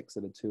getting a mix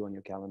of the 2 on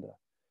your calendar.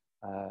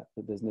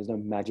 There's no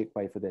magic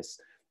way for this.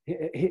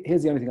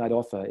 Here's the only thing I'd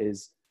offer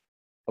is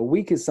a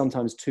week is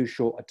sometimes too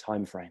short a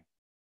time frame.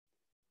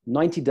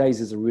 90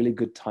 days is a really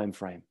good time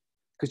frame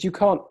because you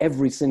can't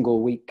every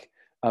single week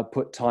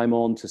put time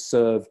on to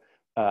serve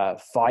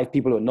 5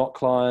 people who are not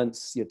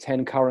clients, your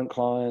 10 current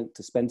clients,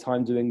 to spend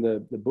time doing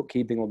the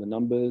bookkeeping on the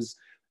numbers.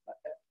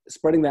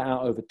 Spreading that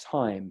out over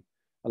time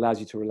allows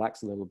you to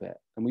relax a little bit.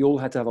 And we all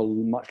had to have a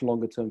much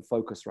longer term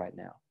focus right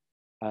now.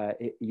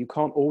 You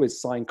can't always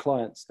sign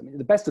clients. I mean,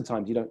 the best of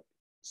times, you don't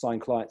sign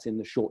clients in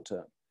the short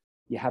term.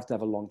 You have to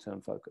have a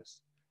long-term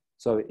focus.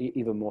 So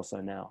even more so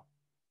now.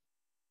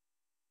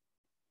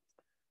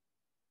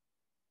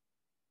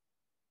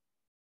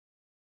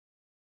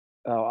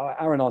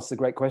 Aaron asks a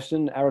great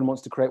question. Aaron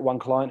wants to create one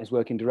client who's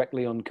working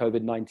directly on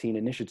COVID-19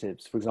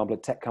 initiatives. For example, a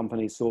tech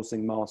company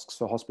sourcing masks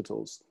for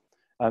hospitals.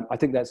 I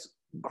think that's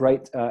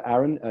great,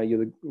 Aaron.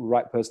 You're the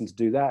right person to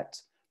do that.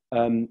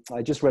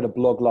 I just read a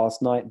blog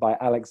last night by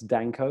Alex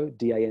Danco,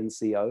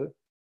 D-A-N-C-O. I don't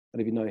know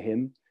if you know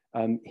him.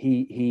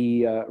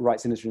 He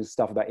writes interesting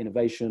stuff about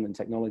innovation and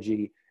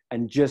technology,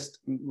 and just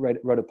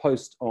wrote a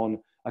post on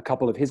a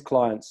couple of his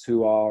clients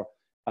who are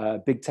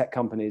big tech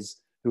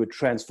companies who are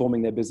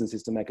transforming their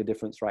businesses to make a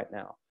difference right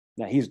now.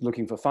 Now he's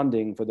looking for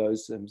funding for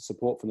those and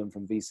support for them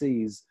from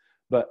VCs,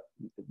 but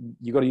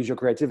you got to use your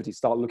creativity.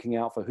 Start looking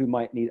out for who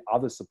might need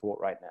other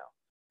support right now,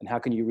 and how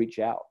can you reach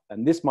out?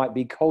 And this might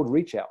be cold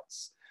reach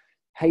outs.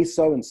 Hey,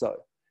 so-and-so,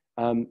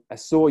 I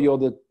saw you're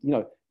the,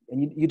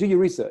 and you do your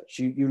research.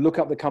 You look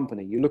up the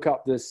company, you look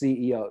up the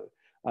CEO,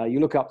 you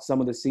look up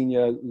some of the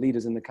senior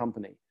leaders in the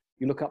company,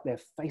 you look up their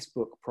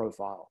Facebook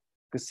profile,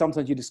 because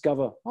sometimes you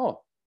discover,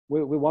 oh,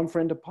 we're one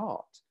friend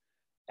apart.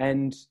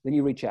 And then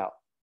you reach out,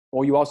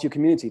 or you ask your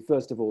community,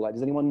 first of all, like,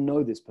 does anyone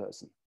know this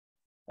person?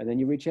 And then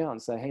you reach out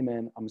and say, hey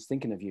man, I'm just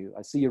thinking of you.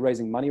 I see you're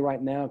raising money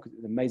right now,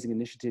 an amazing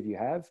initiative you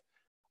have.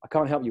 I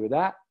can't help you with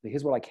that, but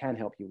here's what I can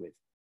help you with.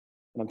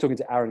 And I'm talking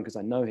to Aaron because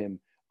I know him.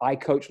 I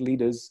coach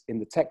leaders in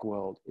the tech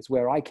world. It's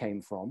where I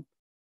came from.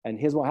 And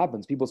here's what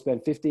happens. People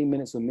spend 15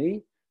 minutes with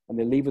me and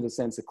they leave with a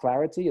sense of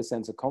clarity, a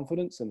sense of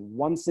confidence, and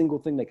one single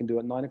thing they can do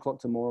at 9 o'clock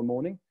tomorrow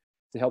morning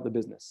to help the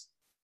business.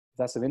 If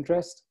that's of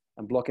interest,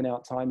 I'm blocking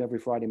out time every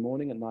Friday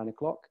morning at 9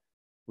 o'clock.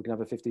 We can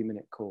have a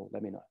 15-minute call.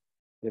 Let me know.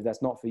 If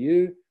that's not for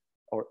you,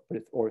 or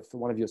if for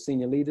one of your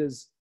senior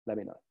leaders, let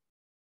me know.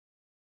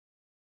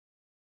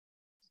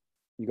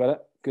 You got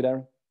it? Good,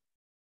 Aaron?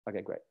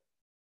 Okay, great.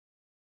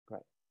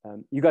 Great.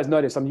 You guys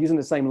notice I'm using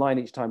the same line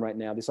each time right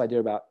now, this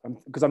idea about,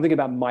 because I'm thinking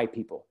about my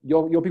people.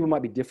 Your people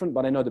might be different,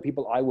 but I know the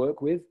people I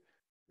work with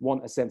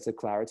want a sense of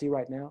clarity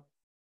right now.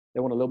 They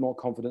want a little more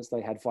confidence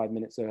they had 5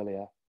 minutes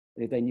earlier.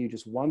 And if they knew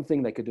just one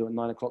thing they could do at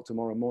 9 o'clock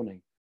tomorrow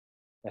morning,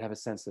 they'd have a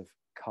sense of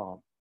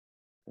calm.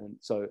 And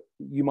so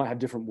you might have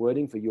different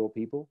wording for your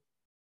people.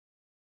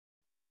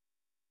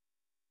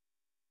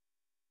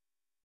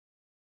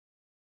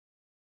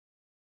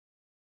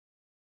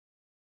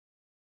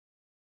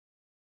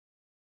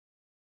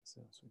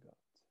 What else we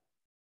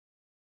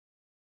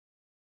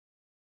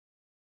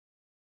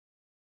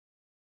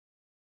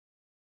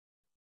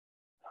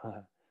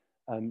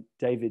got?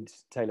 David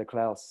Taylor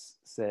Klaus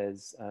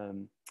says,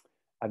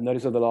 I've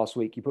noticed over the last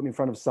week, you put me in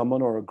front of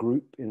someone or a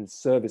group in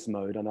service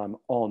mode and I'm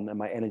on and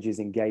my energy is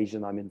engaged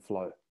and I'm in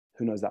flow.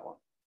 Who knows that one?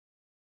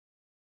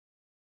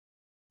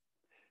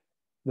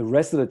 The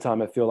rest of the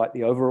time, I feel like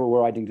the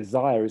overriding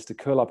desire is to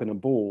curl up in a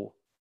ball.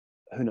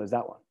 Who knows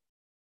that one?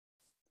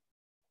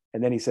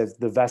 And then he says,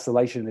 the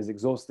vacillation is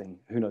exhausting.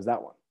 Who knows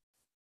that one?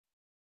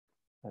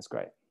 That's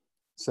great.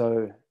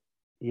 So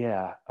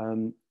yeah,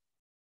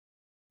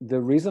 the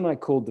reason I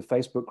called the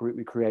Facebook group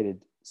we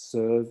created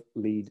Serve,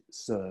 Lead,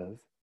 Serve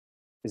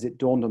is it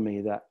dawned on me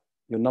that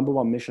your number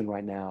one mission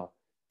right now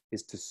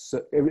is to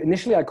serve.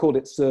 Initially, I called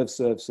it serve,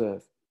 serve,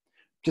 serve.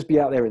 Just be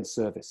out there in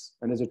service.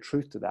 And there's a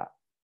truth to that.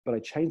 But I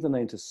changed the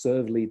name to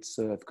Serve, Lead,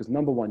 Serve because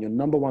number one, your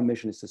number one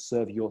mission is to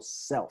serve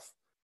yourself.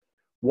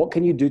 What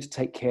can you do to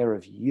take care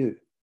of you?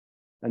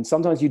 And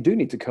sometimes you do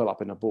need to curl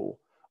up in a ball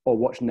or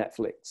watch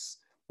Netflix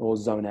or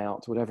zone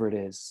out, whatever it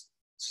is.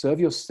 Serve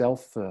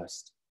yourself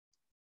first.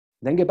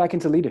 Then get back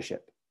into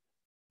leadership.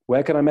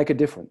 Where can I make a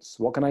difference?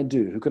 What can I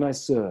do? Who can I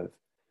serve?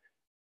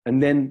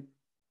 And then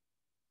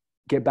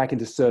get back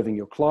into serving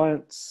your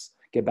clients,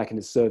 get back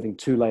into serving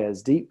 2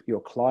 layers deep, your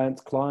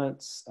clients,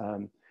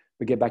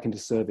 but get back into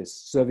service.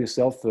 Serve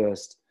yourself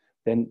first,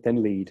 then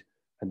lead,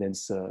 and then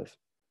serve.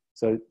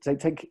 So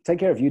take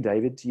care of you,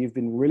 David. You've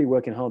been really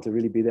working hard to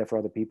really be there for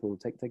other people.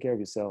 Take care of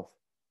yourself.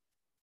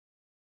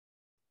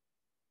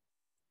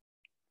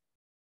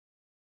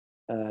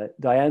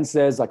 Diane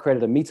says, I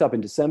created a meetup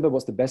in December.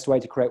 What's the best way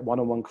to create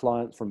one-on-one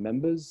clients from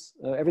members?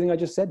 Everything I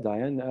just said,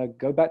 Diane.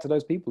 Go back to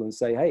those people and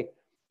say, hey,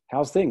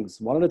 how's things?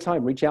 One at a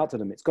time, reach out to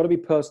them. It's got to be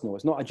personal.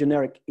 It's not a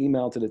generic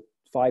email to the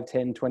 5,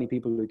 10, 20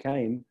 people who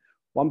came.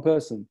 One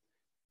person.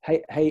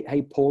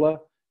 Hey, Paula,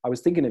 I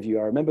was thinking of you.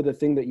 I remember the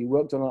thing that you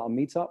worked on our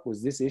meetup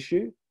was this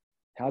issue.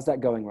 How's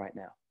that going right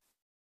now?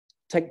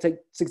 Take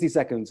 60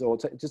 seconds or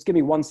just give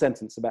me one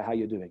sentence about how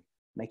you're doing.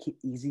 Make it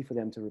easy for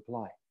them to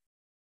reply.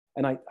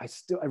 And I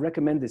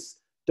recommend this.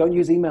 Don't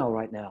use email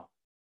right now.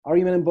 Our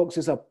email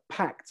inboxes are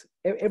packed.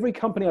 Every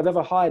company I've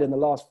ever hired in the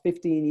last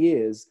 15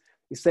 years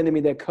is sending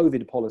me their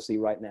COVID policy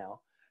right now.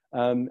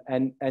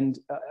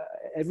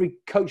 Every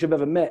coach I've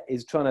ever met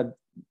is trying to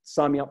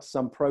sign me up to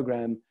some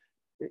program.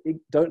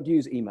 Don't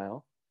use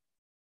email.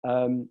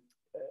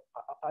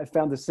 I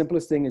found the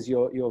simplest thing is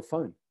your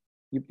phone.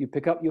 You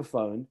pick up your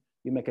phone,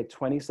 you make a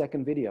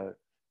 20-second video,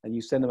 and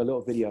you send them a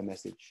little video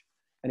message.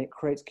 And it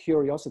creates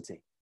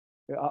curiosity.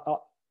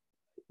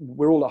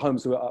 We're all at home,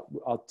 so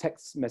our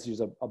text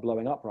messages are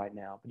blowing up right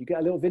now. But you get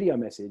a little video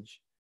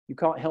message, you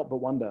can't help but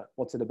wonder,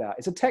 what's it about?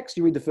 It's a text,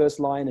 you read the first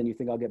line, and you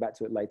think, I'll get back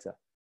to it later.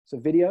 So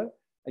video,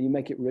 and you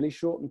make it really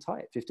short and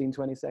tight, 15,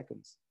 20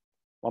 seconds.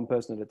 One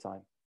person at a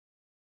time.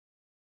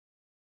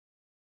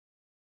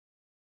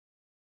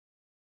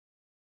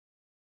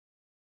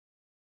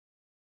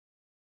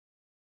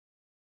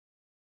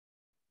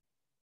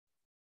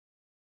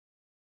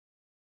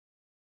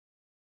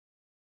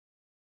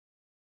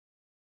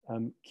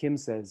 Kim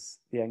says,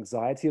 the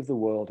anxiety of the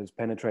world has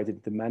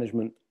penetrated the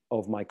management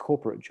of my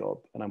corporate job,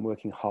 and I'm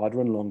working harder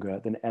and longer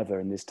than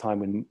ever in this time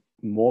when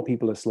more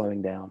people are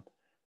slowing down.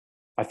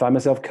 I find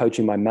myself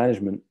coaching my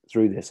management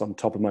through this on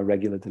top of my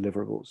regular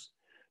deliverables,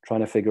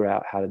 trying to figure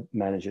out how to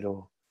manage it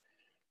all.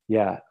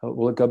 Yeah,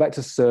 well, go back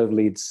to serve,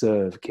 lead,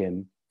 serve,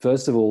 Kim.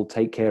 First of all,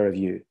 take care of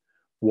you.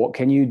 What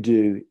can you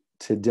do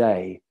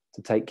today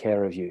to take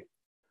care of you?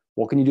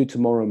 What can you do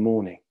tomorrow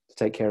morning to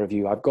take care of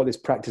you? I've got this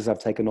practice I've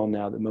taken on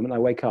now. The moment I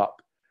wake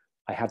up,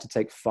 I have to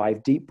take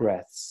 5 deep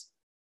breaths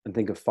and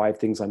think of 5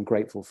 things I'm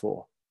grateful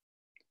for.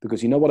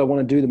 Because you know what I want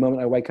to do the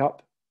moment I wake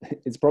up?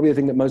 It's probably the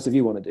thing that most of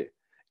you want to do,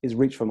 is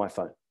reach for my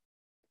phone.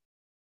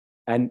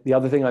 And the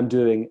other thing I'm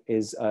doing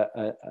is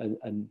a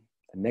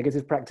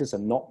negative practice, a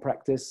not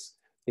practice,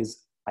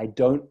 is I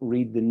don't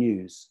read the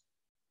news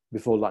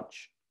before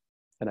lunch.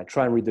 And I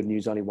try and read the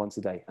news only once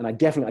a day. And I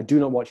do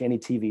not watch any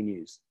TV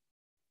news.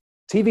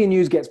 TV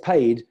news gets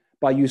paid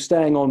by you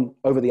staying on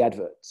over the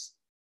adverts.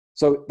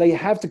 So they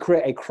have to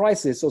create a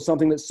crisis or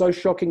something that's so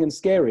shocking and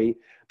scary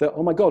that,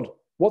 oh my God,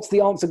 what's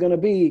the answer going to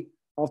be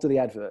after the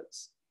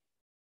adverts?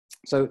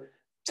 So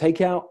take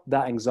out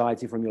that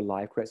anxiety from your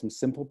life, create some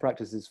simple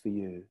practices for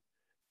you.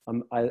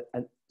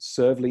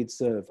 Serve, lead,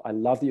 serve. I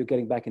love that you're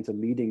getting back into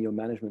leading your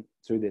management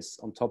through this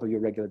on top of your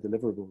regular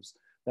deliverables.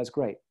 That's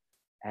great.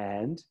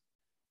 And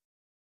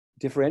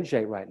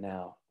differentiate right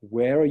now.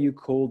 Where are you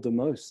called the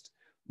most?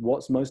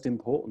 What's most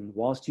important?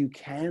 Whilst you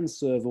can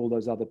serve all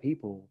those other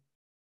people,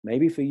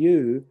 maybe for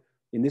you,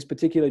 in this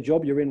particular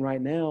job you're in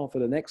right now, for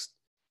the next,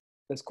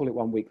 let's call it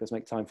 1 week, let's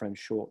make time frames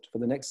short. For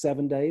the next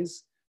 7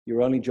 days,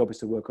 your only job is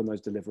to work on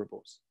those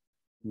deliverables.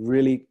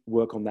 Really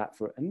work on that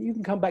and you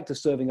can come back to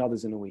serving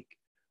others in a week.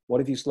 What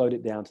if you slowed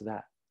it down to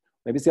that?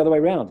 Maybe it's the other way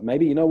around.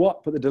 Maybe, you know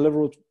what, put the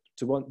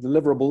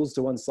deliverables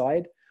to one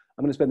side.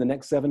 I'm going to spend the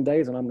next 7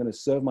 days and I'm going to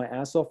serve my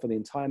ass off for the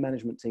entire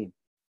management team.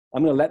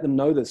 I'm going to let them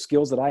know the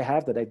skills that I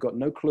have that they've got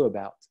no clue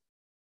about.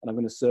 And I'm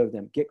going to serve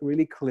them. Get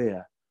really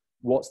clear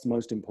what's the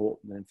most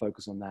important and then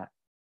focus on that.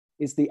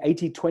 It's the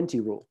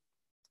 80-20 rule.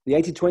 The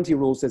 80-20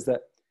 rule says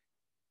that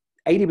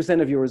 80%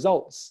 of your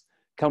results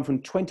come from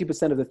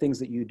 20% of the things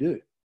that you do.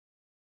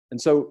 And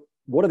so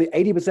what are the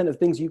 80% of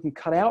things you can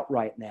cut out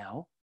right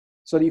now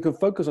so that you can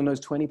focus on those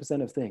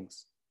 20% of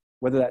things,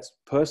 whether that's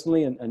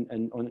personally and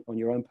on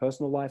your own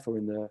personal life or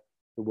in the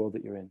world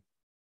that you're in.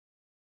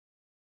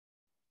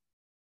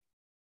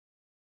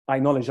 I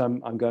acknowledge I'm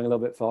going a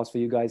little bit fast for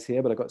you guys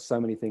here, but I've got so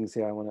many things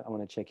here I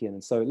want to check in.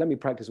 And so let me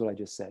practice what I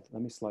just said.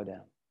 Let me slow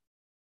down.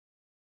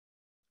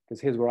 Because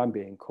here's where I'm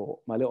being caught.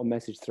 My little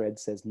message thread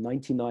says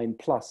 99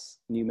 plus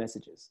new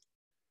messages,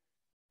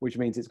 which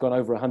means it's gone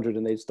over 100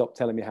 and they've stopped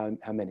telling me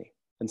how many.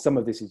 And some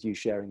of this is you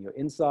sharing your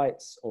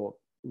insights or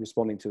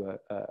responding to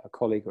a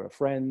colleague or a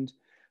friend.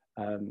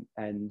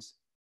 And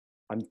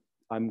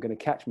I'm going to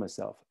catch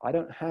myself. I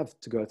don't have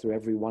to go through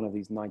every one of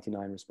these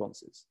 99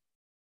 responses.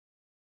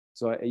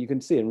 So you can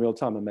see in real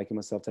time, I'm making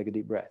myself take a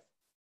deep breath,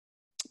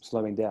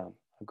 slowing down.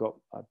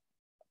 I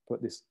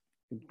put this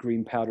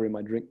green powder in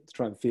my drink to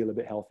try and feel a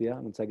bit healthier.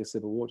 I'm going to take a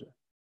sip of water.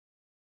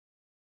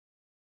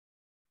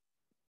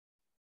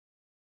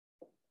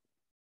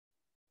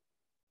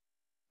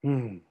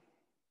 There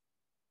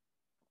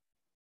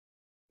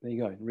you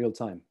go, in real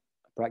time.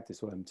 I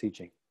practice what I'm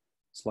teaching.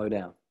 Slow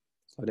down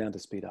to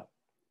speed up.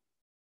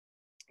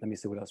 Let me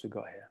see what else we've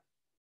got here.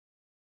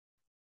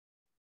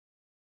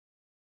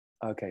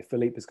 Okay,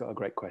 Philippe has got a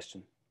great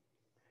question.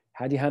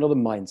 How do you handle the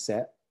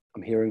mindset?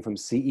 I'm hearing from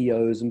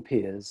CEOs and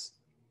peers.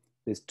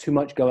 There's too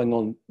much going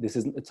on. This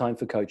isn't the time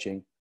for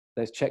coaching.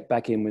 Let's check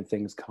back in when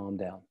things calm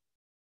down.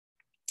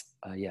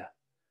 Yeah.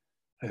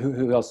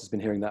 Who else has been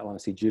hearing that one? I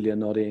see Julia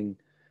nodding.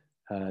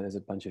 There's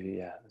a bunch of you.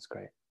 Yeah, that's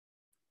great.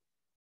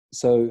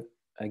 So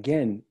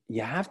again,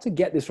 you have to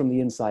get this from the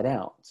inside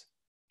out.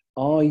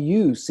 Are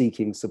you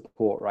seeking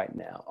support right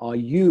now? Are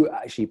you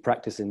actually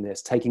practicing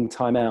this, taking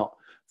time out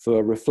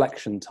for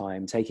reflection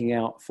time, taking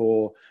out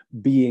for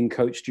being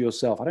coached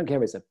yourself? I don't care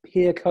if it's a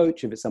peer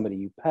coach, if it's somebody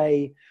you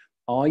pay.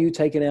 Are you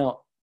taking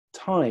out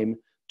time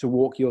to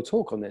walk your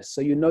talk on this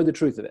so you know the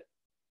truth of it?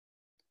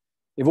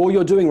 If all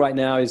you're doing right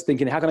now is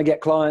thinking, how can I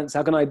get clients?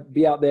 How can I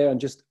be out there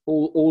and just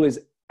all is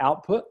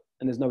output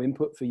and there's no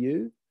input for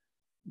you,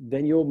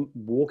 then you're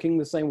walking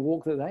the same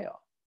walk that they are.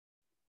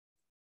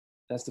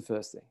 That's the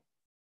first thing.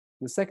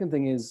 The second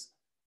thing is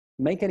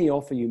make any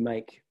offer you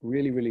make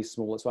really, really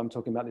small. That's why I'm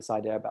talking about this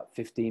idea about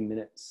 15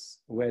 minutes.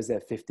 Where's there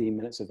 15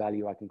 minutes of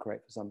value I can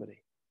create for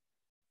somebody?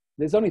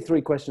 There's only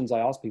 3 questions I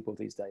ask people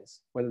these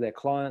days, whether they're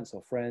clients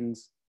or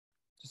friends.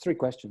 Just 3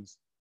 questions.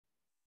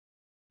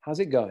 How's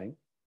it going?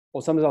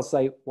 Or sometimes I'll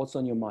say, what's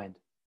on your mind?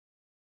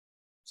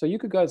 So you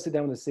could go and sit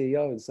down with the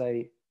CEO and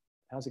say,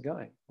 how's it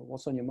going?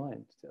 What's on your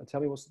mind?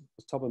 Tell me what's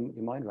top of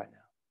your mind right now.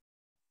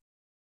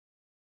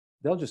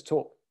 They'll just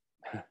talk.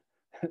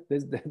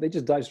 They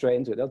just dive straight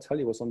into it. They'll tell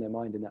you what's on their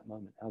mind in that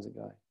moment. How's it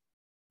going?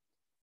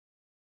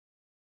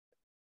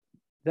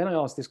 Then I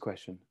ask this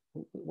question.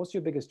 What's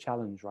your biggest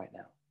challenge right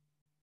now?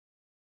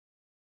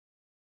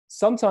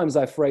 Sometimes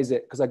I phrase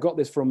it, because I got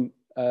this from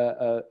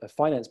a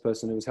finance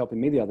person who was helping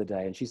me the other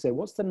day. And she said,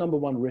 what's the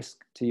 #1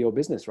 risk to your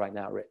business right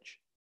now, Rich?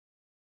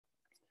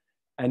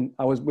 And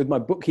I was with my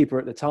bookkeeper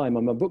at the time,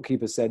 and my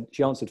bookkeeper said,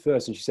 she answered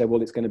first, and she said,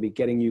 well, it's going to be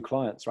getting new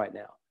clients right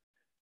now.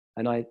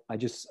 And I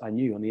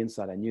knew on the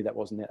inside, I knew that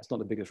wasn't it. It's not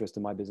the biggest risk to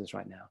my business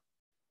right now.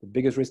 The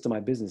biggest risk to my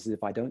business is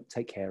if I don't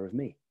take care of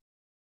me.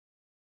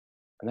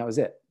 And that was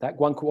it. That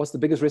one, what's the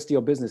biggest risk to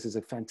your business, is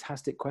a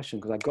fantastic question,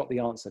 because I got the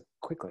answer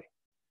quickly.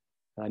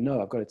 And I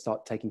know I've got to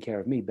start taking care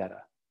of me better.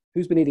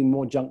 Who's been eating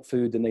more junk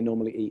food than they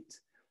normally eat?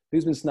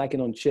 Who's been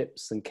snacking on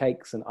chips and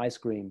cakes and ice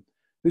cream?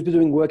 Who's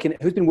been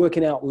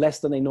working out less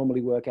than they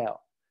normally work out?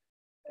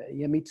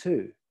 Yeah, me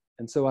too.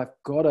 And so I've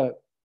got to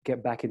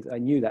get back into, I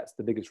knew that's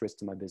the biggest risk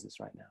to my business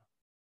right now.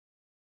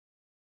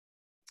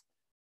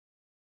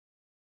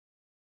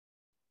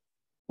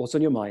 What's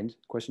on your mind?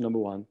 Question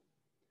 #1.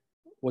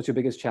 What's your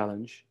biggest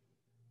challenge?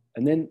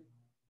 And then, do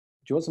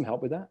you want some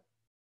help with that?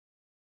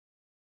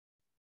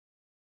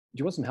 Do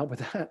you want some help with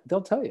that?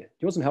 They'll tell you. Do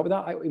you want some help with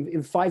that?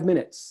 In 5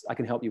 minutes, I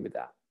can help you with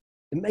that.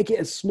 And make it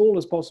as small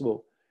as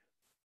possible.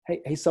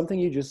 Hey, something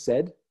you just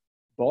said,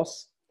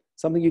 boss,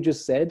 something you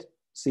just said,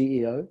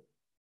 CEO, do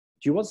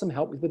you want some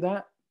help with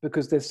that?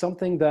 Because there's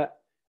something that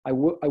I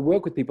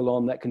work with people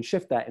on that can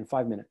shift that in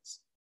 5 minutes.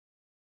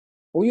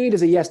 All you need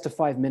is a yes to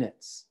 5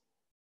 minutes.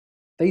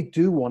 They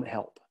do want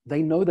help.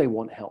 They know they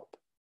want help.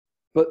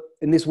 But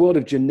in this world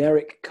of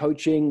generic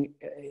coaching,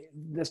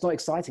 that's not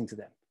exciting to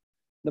them.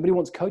 Nobody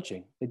wants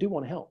coaching. They do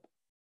want help.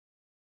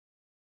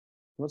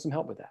 You want some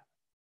help with that?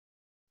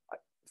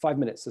 5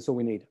 minutes, that's all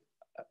we need.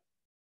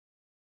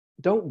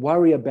 Don't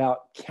worry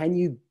about, can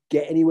you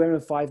get anywhere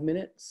in 5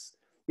 minutes?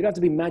 You don't have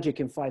to be magic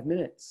in 5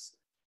 minutes.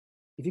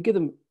 If you give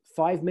them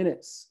 5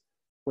 minutes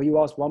where you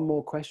ask one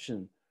more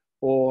question,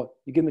 or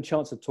you give them a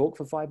chance to talk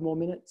for 5 more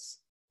minutes,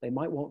 they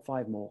might want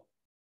 5 more.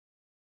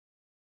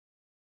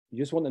 You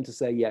just want them to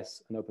say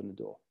yes and open the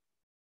door.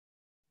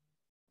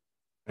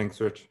 Thanks,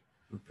 Rich.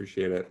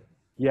 Appreciate it.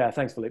 Yeah,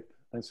 thanks, Philippe.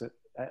 Thanks.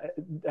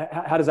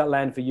 How does that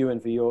land for you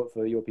and for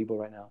your people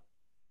right now?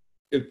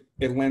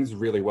 It lands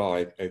really well.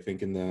 I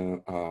think in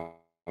the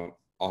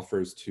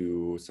offers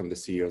to some of the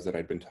CEOs that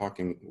I'd been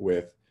talking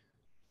with,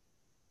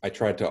 I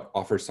tried to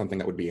offer something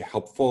that would be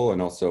helpful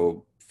and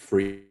also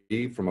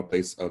free from a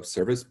place of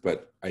service,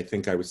 but I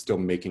think I was still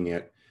making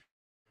it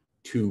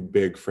too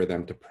big for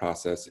them to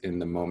process in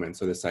the moment.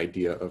 So this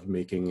idea of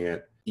making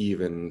it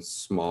even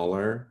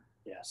smaller,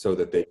 so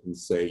that they can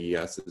say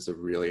yes, is a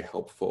really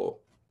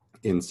helpful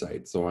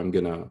insight. So I'm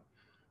gonna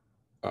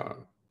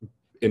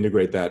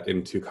integrate that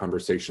into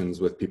conversations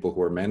with people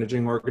who are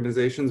managing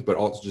organizations, but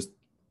also just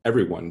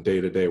everyone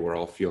day to day. We're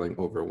all feeling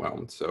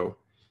overwhelmed. So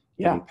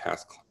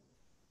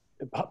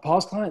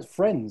past clients,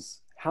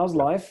 friends, how's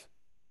life?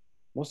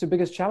 What's your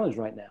biggest challenge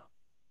right now?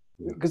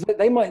 Because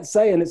they might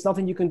say, and it's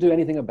nothing you can do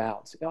anything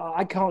about.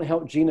 I can't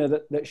help Gina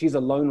that she's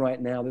alone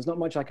right now. There's not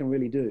much I can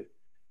really do.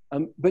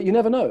 But you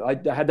never know. I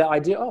had that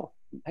idea. Oh,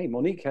 hey,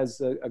 Monique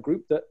has a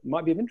group that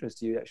might be of interest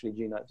to you, actually,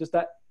 Gina. Just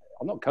that,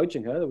 I'm not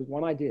coaching her. There was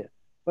one idea.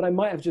 But I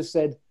might have just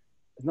said,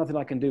 there's nothing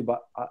I can do,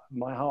 but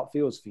my heart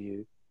feels for you.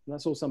 And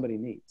that's all somebody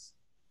needs.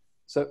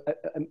 So,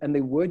 and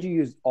the word you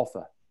use,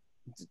 offer.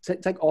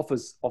 Take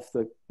offers off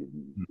the,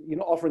 you're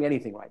not offering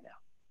anything right now.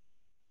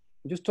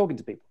 You're just talking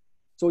to people.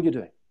 That's all you're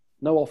doing.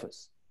 No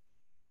offers.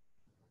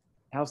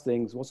 How's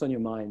things? What's on your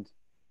mind?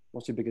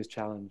 What's your biggest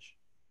challenge?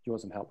 Do you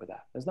want some help with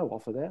that? There's no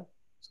offer there.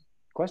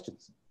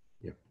 Questions?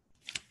 Yeah.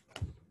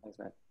 Thanks,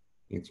 man.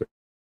 Thanks,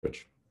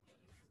 Rich.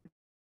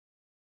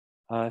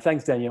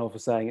 Thanks, Danielle, for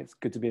saying it's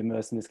good to be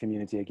immersed in this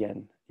community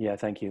again. Yeah,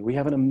 thank you. We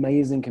have an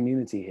amazing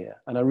community here.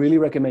 And I really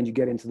recommend you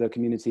get into the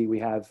community we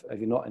have,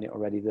 if you're not in it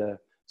already, the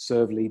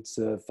Serve, Lead,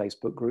 Serve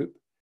Facebook group.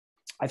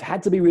 I've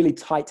had to be really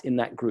tight in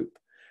that group.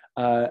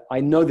 I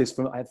know this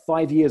I had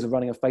 5 years of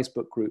running a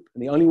Facebook group.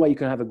 And the only way you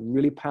can have a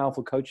really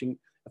powerful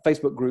a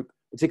Facebook group,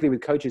 particularly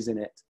with coaches in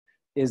it,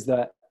 is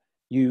that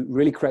you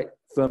really create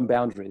firm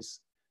boundaries.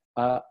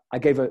 I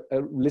gave a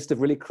list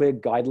of really clear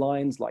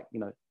guidelines, like,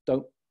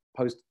 don't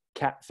post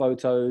cat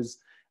photos,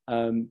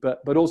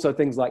 but also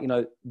things like,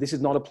 this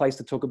is not a place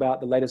to talk about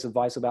the latest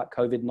advice about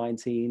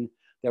COVID-19.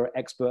 There are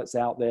experts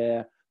out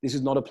there. This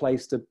is not a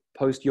place to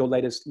post your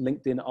latest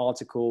LinkedIn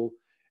article.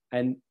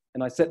 And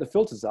I set the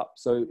filters up.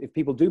 So if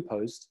people do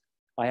post,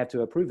 I have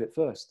to approve it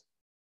first.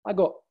 I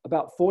got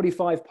about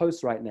 45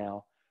 posts right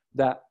now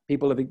that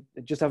people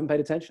just haven't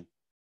paid attention.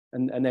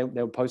 And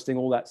they're posting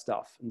all that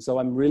stuff. And so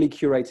I'm really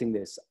curating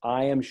this.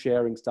 I am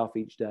sharing stuff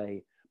each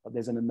day, but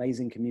there's an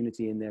amazing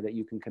community in there that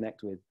you can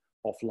connect with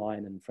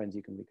offline and friends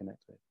you can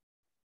reconnect with.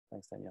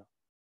 Thanks, Danielle.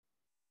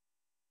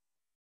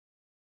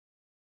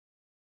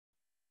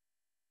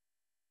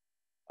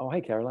 Oh,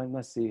 hey, Caroline,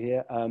 nice to see you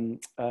here.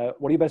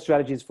 What are your best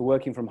strategies for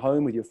working from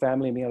home with your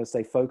family and being able to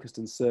stay focused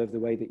and serve the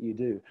way that you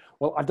do?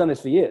 Well, I've done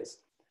this for years.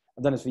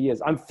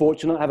 I'm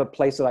fortunate. I have a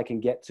place that I can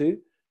get to.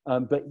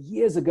 But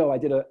years ago, I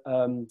did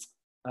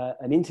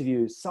an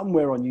interview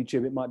somewhere on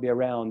YouTube. It might be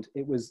around.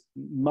 It was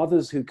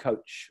mothers who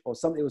coach or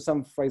something. It was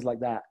some phrase like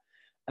that.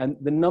 And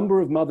the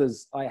number of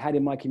mothers I had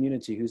in my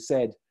community who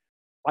said,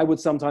 I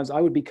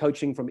would be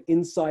coaching from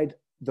inside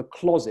the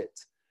closet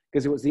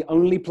because it was the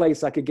only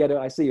place I could get.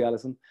 I see you,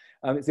 Alison.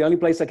 It's the only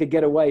place I could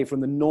get away from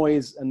the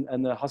noise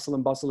and the hustle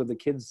and bustle of the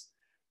kids.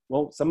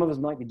 Well, some of us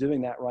might be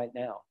doing that right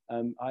now.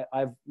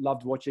 I've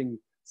loved watching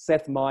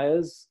Seth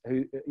Meyers,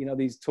 who,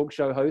 these talk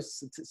show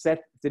hosts.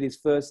 Seth did his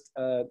first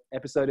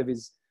episode of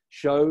his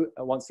show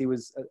once he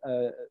was,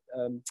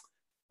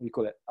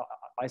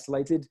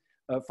 isolated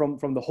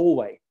from the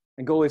hallway,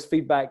 and got all this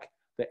feedback.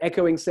 The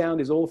echoing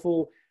sound is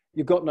awful.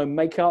 You've got no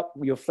makeup.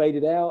 You're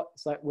faded out.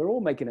 It's like, we're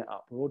all making it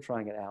up. We're all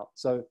trying it out.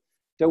 So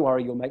don't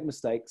worry, you'll make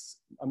mistakes.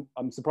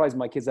 I'm surprised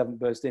my kids haven't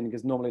burst in,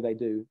 because normally they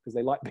do, because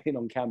they like being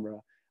on camera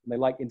and they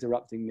like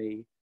interrupting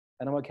me.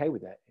 And I'm okay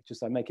with that. It's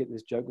just, I make it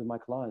this joke with my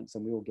clients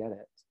and we all get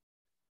it.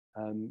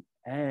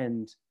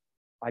 And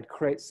I'd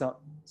create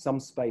some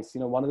space.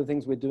 One of the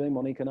things we're doing,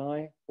 Monique and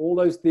I, all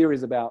those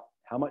theories about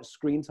how much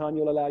screen time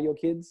you'll allow your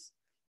kids,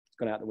 it's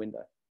gone out the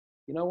window.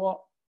 You know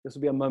what? This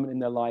will be a moment in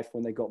their life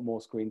when they got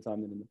more screen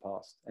time than in the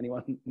past.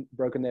 Anyone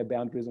broken their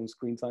boundaries on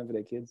screen time for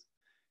their kids?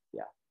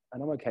 Yeah,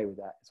 and I'm okay with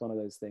that. It's one of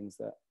those things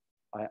that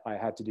I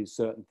had to do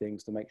certain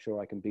things to make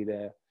sure I can be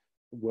there,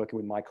 working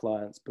with my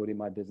clients, building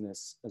my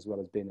business, as well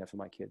as being there for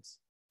my kids.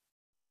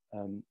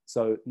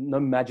 So no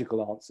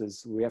magical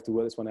answers. We have to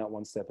work this one out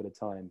one step at a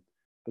time.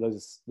 But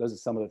those are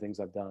some of the things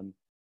I've done.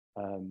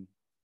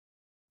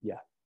 Yeah.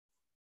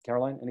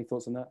 Caroline, any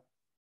thoughts on that?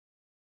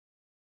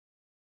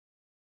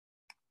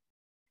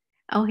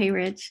 Oh, hey,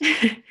 Rich.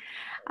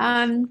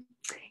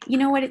 You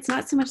know what? It's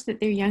not so much that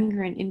they're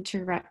younger and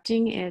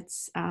interrupting.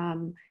 It's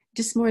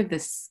just more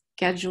the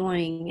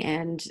scheduling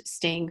and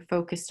staying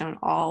focused on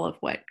all of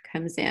what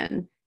comes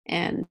in.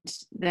 And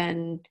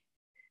then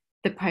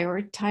the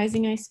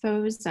prioritizing, I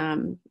suppose,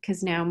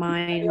 because now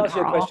mine. Let me ask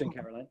you a question,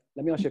 Caroline.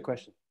 Let me ask you a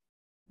question.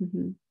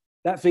 Mm-hmm.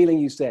 That feeling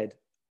you said,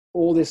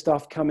 all this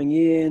stuff coming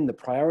in, the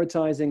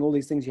prioritizing, all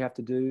these things you have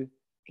to do.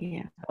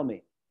 Yeah. Tell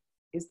me,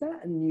 is that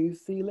a new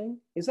feeling?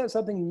 Is that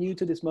something new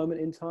to this moment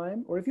in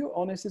time? Or if you're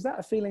honest, is that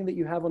a feeling that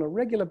you have on a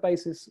regular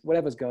basis,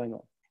 whatever's going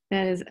on?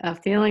 That is a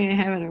feeling I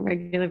have on a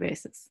regular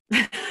basis.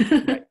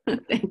 Right.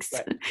 Thanks.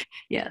 Right.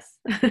 Yes.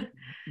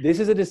 This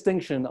is a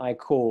distinction I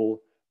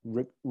call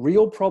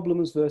real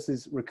problems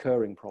versus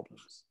recurring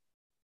problems.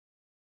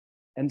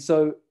 And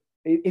so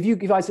if you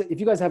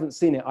guys haven't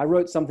seen it, I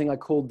wrote something I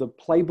called the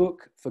playbook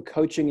for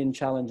coaching in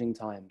challenging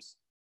times.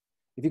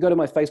 If you go to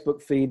my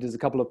Facebook feed, there's a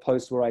couple of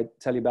posts where I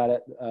tell you about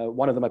it.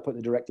 One of them I put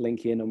the direct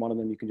link in, and one of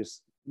them you can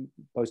just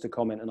post a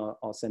comment and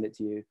I'll send it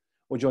to you.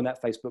 Or join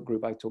that Facebook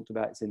group I talked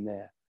about, it's in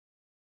there.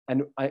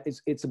 And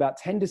it's about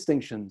 10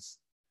 distinctions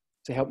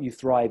to help you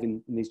thrive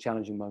in these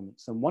challenging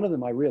moments. And one of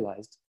them I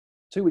realized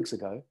 2 weeks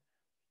ago,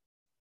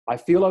 I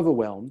feel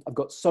overwhelmed. I've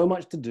got so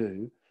much to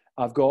do.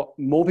 I've got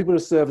more people to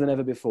serve than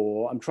ever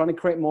before. I'm trying to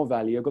create more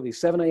value. I've got these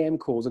 7 a.m.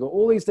 calls. I've got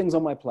all these things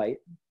on my plate.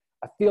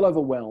 I feel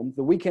overwhelmed.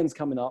 The weekend's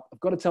coming up. I've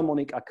got to tell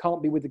Monique I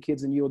can't be with the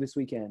kids and you this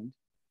weekend.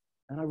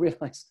 And I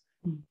realized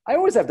I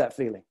always have that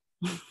feeling.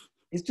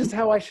 It's just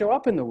how I show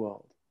up in the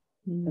world.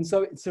 And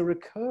so it's a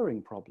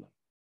recurring problem.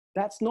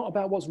 That's not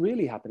about what's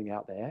really happening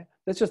out there.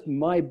 That's just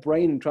my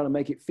brain trying to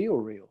make it feel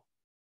real.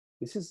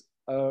 This is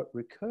a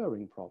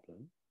recurring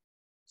problem.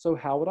 So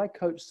how would I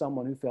coach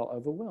someone who felt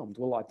overwhelmed?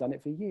 Well, I've done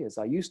it for years.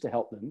 I used to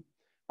help them.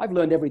 I've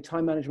learned every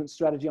time management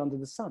strategy under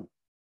the sun.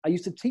 I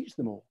used to teach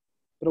them all.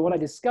 But what I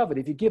discovered,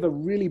 if you give a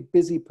really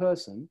busy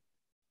person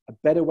a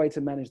better way to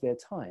manage their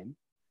time,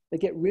 they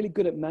get really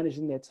good at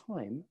managing their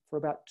time for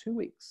about 2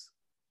 weeks.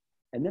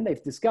 And then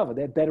they've discovered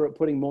they're better at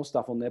putting more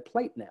stuff on their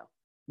plate now.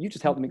 You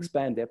just help them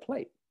expand their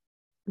plate.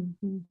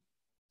 Mm-hmm.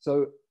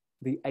 So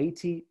the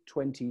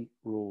 80-20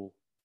 rule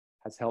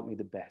has helped me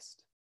the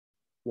best.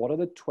 What are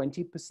the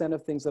 20%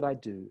 of things that I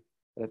do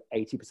that have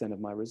 80% of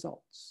my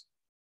results?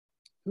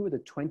 Who are the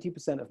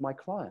 20% of my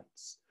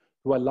clients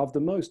who I love the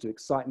most, who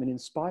excite me and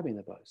inspire me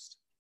the most?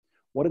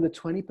 What are the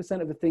 20%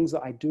 of the things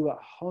that I do at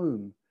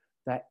home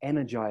that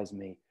energize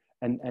me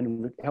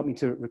and help me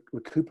to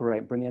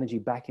recuperate, bring energy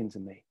back into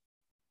me?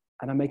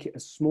 And I make it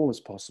as small as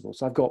possible.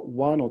 So I've got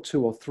 1 or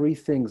 2 or 3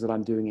 things that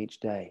I'm doing each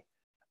day.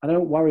 And I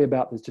don't worry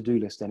about the to-do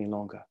list any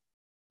longer.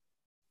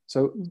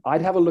 So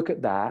I'd have a look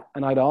at that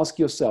and I'd ask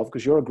yourself,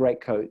 because you're a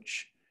great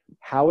coach,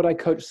 how would I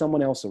coach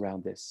someone else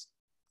around this?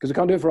 Because we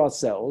can't do it for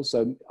ourselves.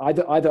 So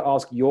either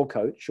ask your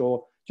coach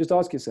or just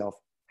ask yourself,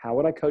 how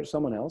would I coach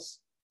someone else?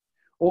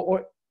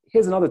 Or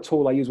here's another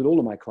tool I use with all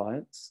of my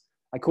clients.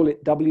 I call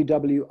it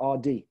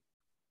WWRD.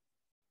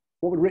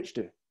 What would Rich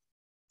do?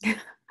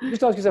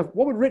 Just ask yourself,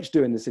 what would Rich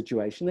do in this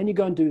situation? Then you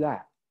go and do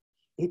that.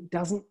 It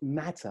doesn't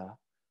matter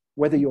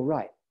whether you're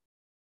right.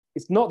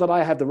 It's not that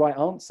I have the right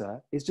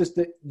answer. It's just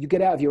that you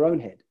get out of your own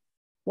head.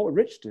 What would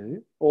Rich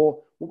do?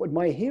 Or what would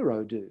my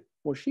hero do?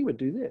 Well, she would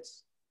do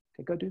this.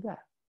 Okay, go do that.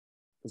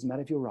 Doesn't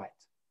matter if you're right.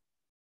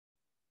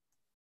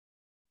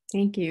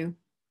 Thank you.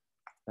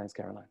 Thanks,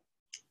 Caroline.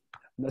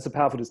 And that's a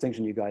powerful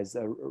distinction, you guys,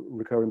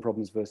 recurring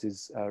problems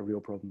versus real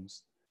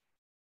problems.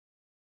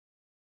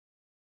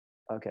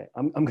 Okay,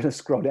 I'm going to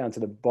scroll down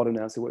to the bottom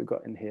now and see what we've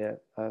got in here.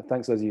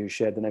 Thanks those of you who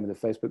shared the name of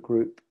the Facebook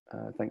group.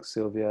 Thanks,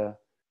 Sylvia.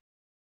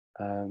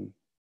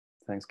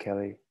 Thanks,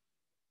 Kelly.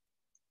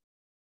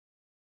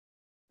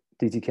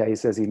 DTK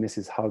says he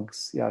misses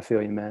hugs. Yeah, I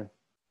feel you, man.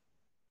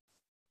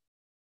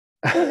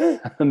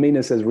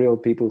 Amina says real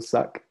people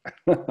suck.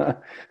 I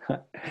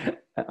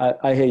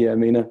hear you,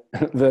 Amina.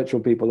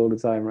 Virtual people all the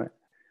time, right?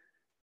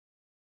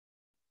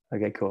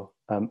 Okay, cool.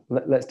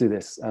 Let's do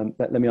this.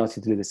 Let me ask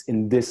you to do this.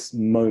 In this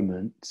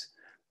moment,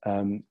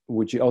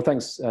 would you, oh,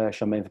 thanks,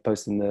 Charmaine, for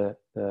posting the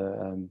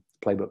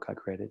playbook I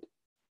created.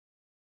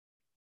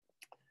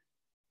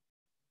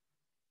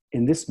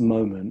 In this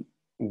moment,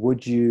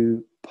 would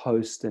you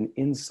post an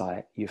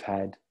insight you've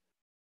had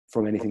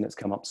from anything that's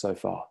come up so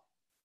far?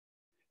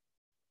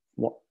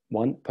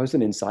 One, post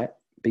an insight,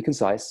 be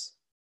concise.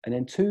 And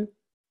then 2,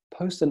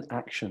 post an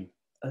action,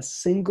 a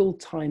single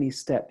tiny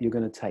step you're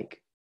going to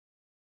take.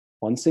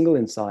 One single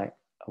insight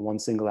and one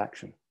single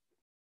action.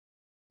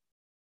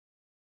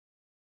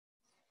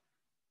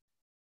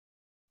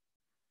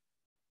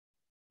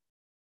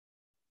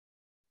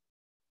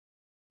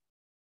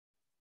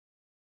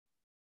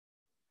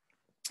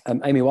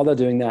 Amy, while they're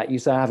doing that, you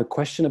say, I have a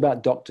question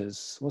about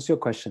doctors. What's your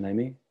question,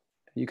 Amy?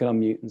 You can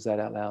unmute and say it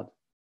out loud.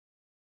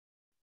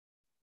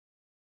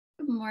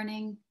 Good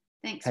morning.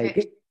 Thanks, Hey,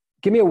 Rich.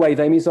 give me a wave,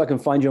 Amy, so I can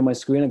find you on my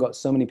screen. I've got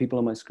so many people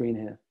on my screen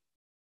here.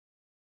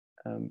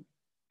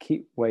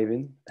 Keep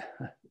waving.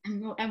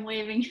 I'm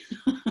waving.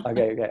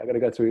 Okay. I've got to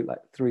go through like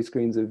 3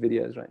 screens of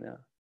videos right now.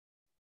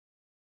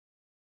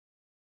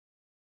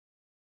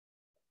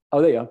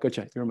 Oh, there you are.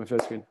 Gotcha. You're on my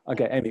first screen.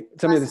 Okay, Amy,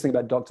 tell me this thing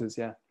about doctors.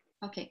 Yeah.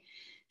 Okay.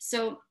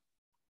 So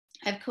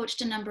I've coached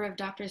a number of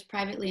doctors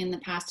privately in the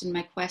past, and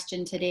my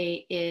question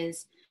today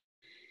is,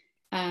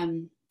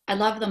 I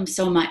love them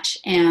so much,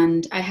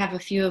 and I have a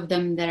few of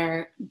them that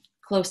are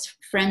close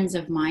friends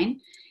of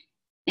mine,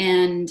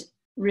 and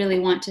really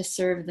want to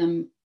serve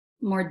them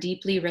more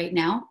deeply right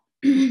now.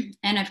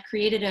 And I've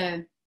created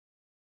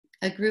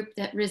a group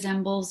that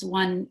resembles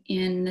one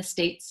in the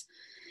States.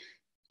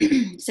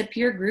 It's a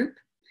peer group.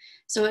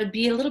 So it'd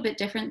be a little bit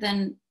different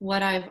than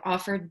what I've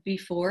offered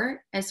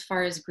before as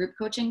far as group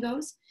coaching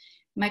goes.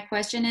 My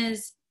question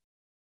is,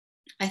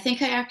 I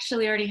think I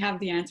actually already have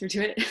the answer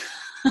to it.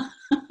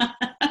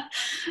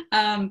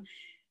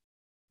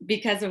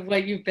 Because of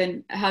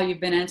how you've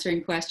been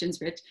answering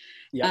questions, Rich.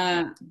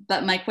 Yeah.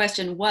 But my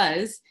question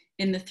was,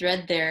 in the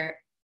thread there,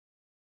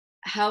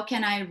 how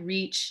can I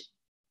reach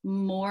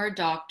more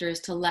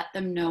doctors to let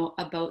them know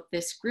about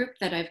this group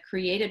that I've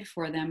created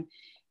for them?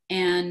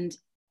 And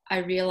I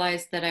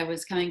realized that I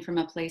was coming from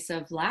a place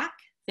of lack,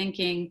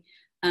 thinking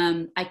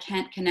I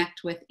can't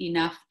connect with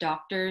enough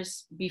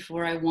doctors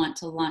before I want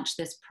to launch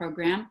this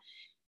program.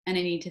 And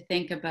I need to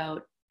think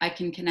about, I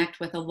can connect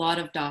with a lot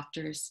of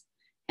doctors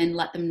and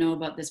let them know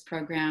about this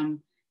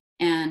program,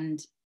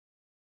 and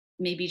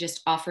maybe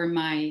just offer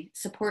my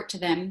support to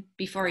them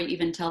before I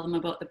even tell them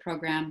about the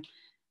program.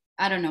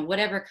 I don't know,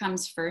 whatever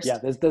comes first. Yeah,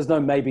 there's no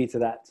maybe to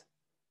that.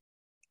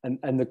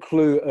 And the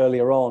clue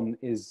earlier on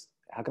is,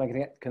 how can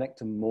I connect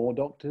to more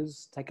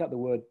doctors? Take out the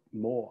word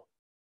more,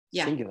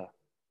 yeah. Singular.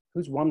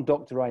 Who's one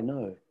doctor I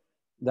know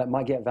that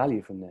might get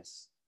value from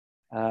this?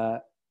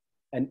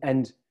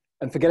 And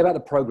forget about the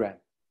program.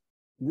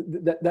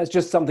 That's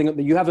just something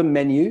that you have a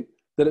menu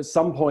that at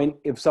some point,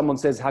 if someone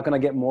says, how can I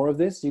get more of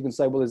this? You can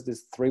say, well,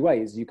 there's 3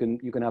 ways. You can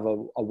have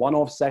a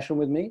one-off session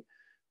with me.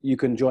 You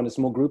can join a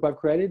small group I've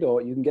created,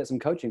 or you can get some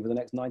coaching for the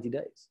next 90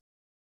 days.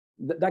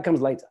 That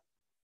comes later.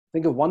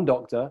 Think of one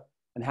doctor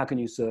and how can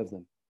you serve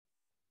them?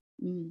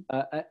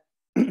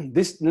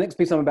 The next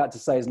piece I'm about to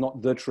say is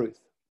not the truth.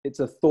 It's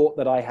a thought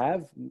that I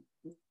have,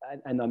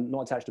 and I'm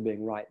not attached to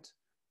being right.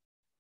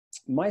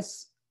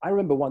 I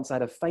remember once I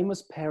had a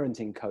famous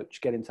parenting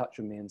coach get in touch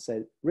with me and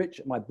said, Rich,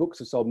 my books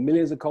have sold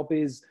millions of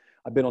copies.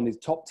 I've been on these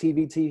top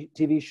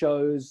TV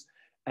shows,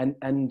 and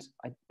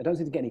I don't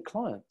seem to get any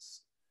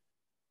clients.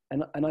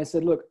 And I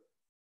said, look,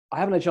 I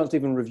haven't had a chance to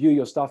even review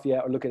your stuff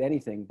yet or look at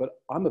anything, but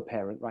I'm a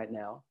parent right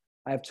now.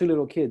 I have 2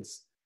 little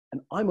kids,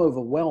 and I'm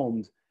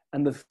overwhelmed.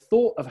 And the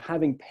thought of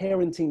having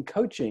parenting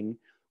coaching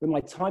when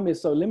my time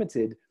is so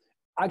limited,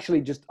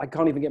 actually I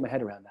can't even get my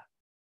head around that.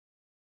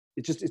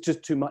 It's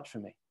just too much for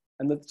me.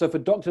 And so for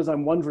doctors,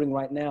 I'm wondering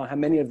right now how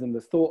many of them, the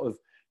thought of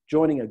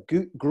joining a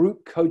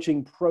group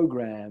coaching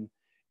program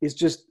is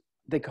just,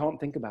 they can't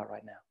think about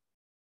right now.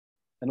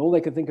 And all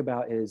they can think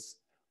about is,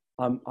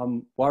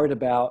 I'm worried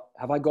about,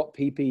 have I got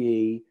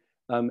PPE?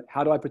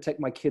 How do I protect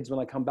my kids when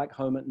I come back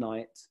home at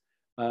night?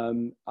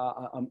 I'm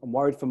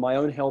worried for my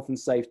own health and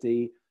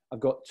safety. I've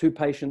got 2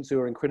 patients who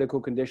are in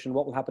critical condition.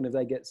 What will happen if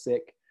they get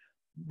sick?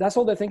 That's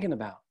all they're thinking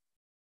about.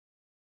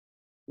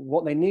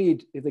 What they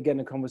need, if they get in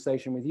a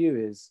conversation with you,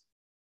 is,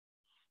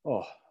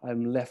 oh,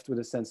 I'm left with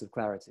a sense of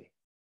clarity.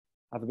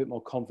 I have a bit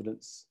more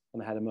confidence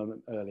than I had a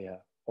moment earlier.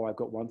 Or I've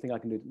got one thing I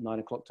can do at 9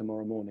 o'clock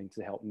tomorrow morning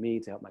to help me,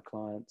 to help my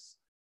clients.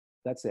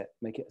 That's it.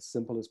 Make it as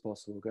simple as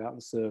possible. Go out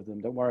and serve them.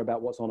 Don't worry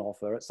about what's on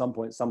offer. At some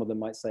point, some of them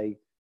might say,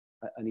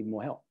 I need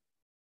more help.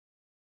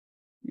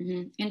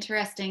 Mm-hmm.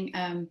 Interesting.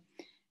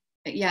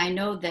 Yeah, I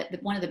know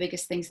that one of the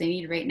biggest things they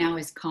need right now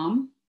is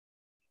calm.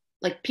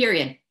 Like,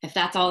 period. If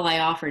that's all I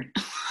offered.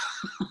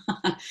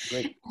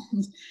 Great.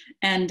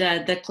 And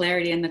the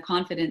clarity and the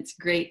confidence.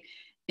 Great.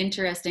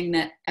 Interesting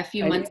that a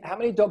few months. How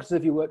many doctors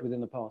have you worked with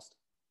in the past?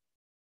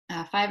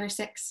 5 or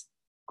 6.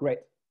 Great.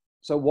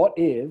 So what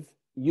if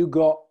you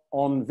got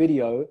on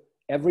video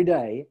every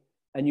day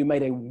and you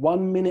made a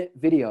 1-minute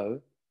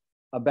video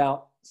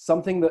about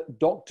something that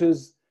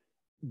doctors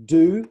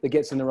do that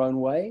gets in their own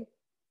way,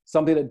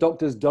 something that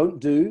doctors don't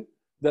do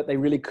that they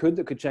really could,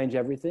 that could change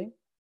everything,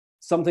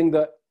 something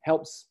that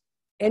helps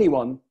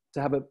anyone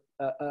to have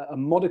a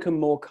modicum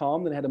more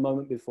calm than had a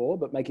moment before,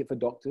 but make it for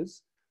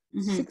doctors.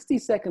 60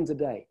 seconds a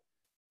day.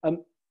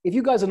 If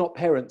you guys are not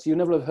parents, you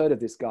never have heard of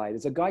this guy.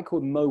 There's a guy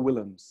called Mo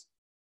Willems.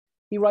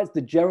 He writes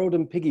the Gerald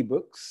and Piggy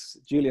books.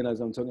 Julia knows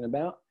what I'm talking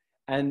about.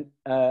 And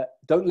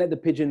Don't Let the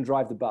Pigeon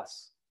Drive the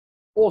Bus.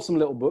 Awesome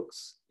little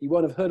books. You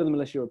won't have heard of them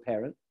unless you're a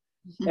parent.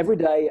 Every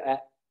day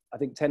at, I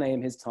think, 10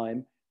 a.m. his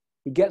time,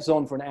 he gets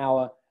on for an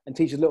hour and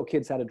teaches little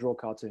kids how to draw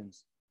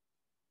cartoons.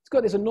 It's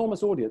got this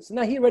enormous audience.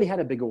 Now, he already had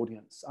a big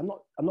audience. I'm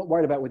not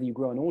worried about whether you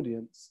grow an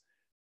audience.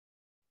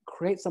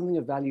 create something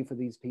of value for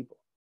these people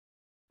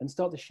and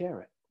start to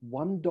share it,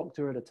 one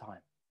doctor at a time.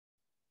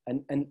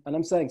 And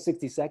I'm saying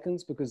 60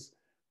 seconds because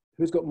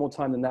who's got more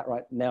time than that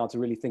right now to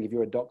really think if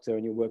you're a doctor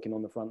and you're working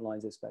on the front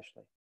lines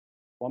especially?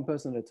 One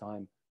person at a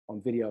time,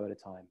 one video at a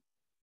time.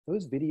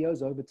 Those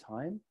videos over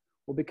time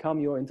will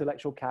become your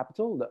intellectual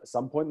capital, that at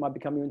some point might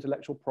become your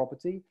intellectual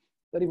property.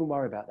 Don't even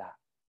worry about that.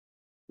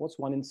 What's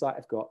one insight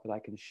I've got that I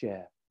can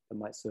share that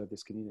might serve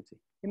this community?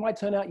 It might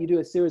turn out you do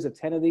a series of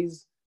 10 of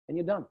these and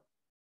you're done.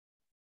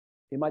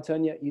 It might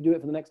turn out you do it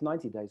for the next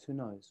 90 days, who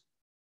knows?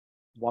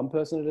 One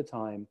person at a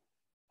time.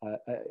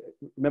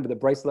 Remember the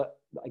bracelet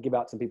that I give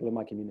out to people in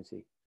my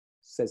community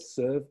says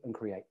serve and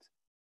create.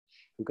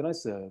 Who can I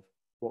serve?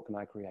 What can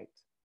I create?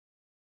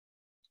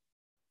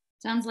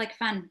 Sounds like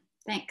fun.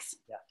 Thanks.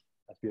 Yeah,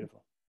 that's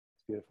beautiful.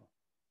 It's beautiful.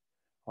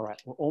 All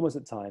right, we're almost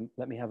at time.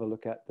 Let me have a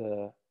look at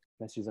the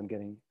messages I'm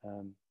getting.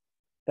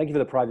 Thank you for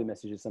the private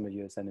messages some of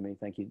you are sending me.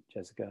 Thank you,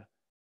 Jessica.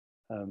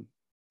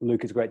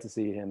 Luke, it's great to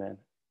see you here, man.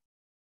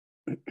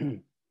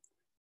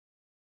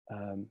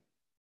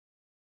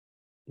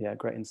 Yeah,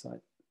 great insight.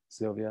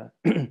 Sylvia.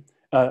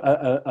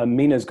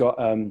 Mina's got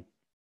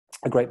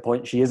a great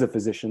point. She is a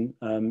physician.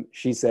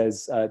 She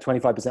says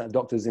 25% of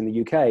doctors in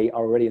the UK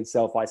are already in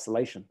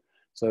self-isolation.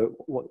 So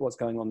what's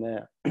going on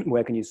there?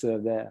 Where can you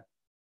serve there?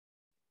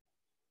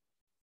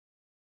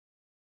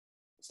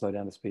 Slow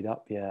down to speed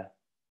up, yeah.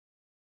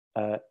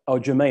 Oh,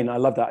 Jermaine, I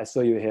love that. I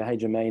saw you here. Hey,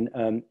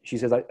 Jermaine. She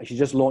says she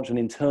just launched an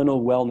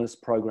internal wellness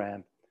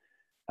program.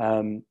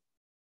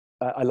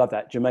 I love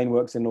that. Jermaine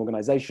works in an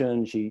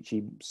organization. She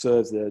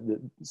serves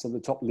some of the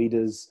top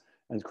leaders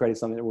and has created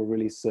something that will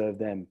really serve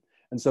them.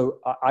 And so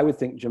I would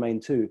think,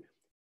 Jermaine, too,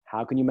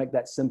 how can you make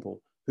that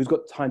simple? Who's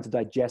got time to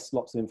digest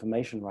lots of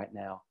information right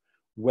now?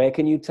 Where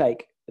can you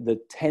take the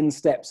 10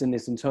 steps in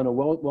this internal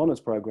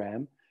wellness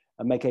program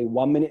and make a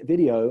 1-minute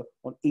video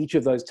on each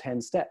of those 10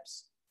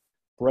 steps?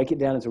 Break it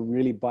down into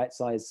really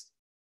bite-sized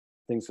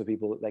things for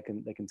people that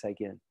they can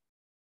take in.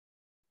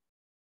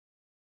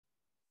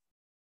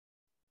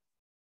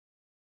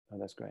 Oh,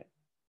 that's great.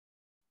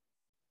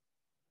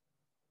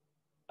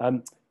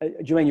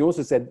 Jermaine, you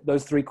also said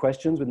those 3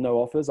 questions with no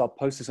offers. I'll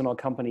post this on our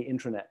company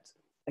intranet.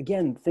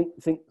 Again,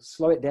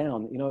 slow it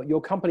down. You know,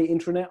 your company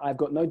intranet, I've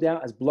got no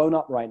doubt, has blown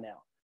up right now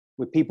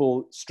with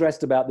people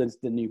stressed about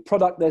the new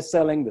product they're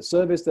selling, the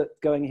service that's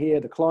going here,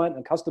 the client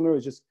and customer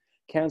is just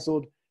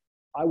canceled.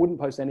 I wouldn't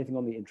post anything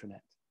on the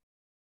intranet.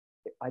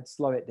 I'd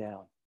slow it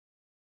down.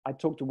 I'd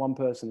talk to one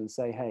person and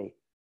say, hey,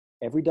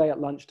 every day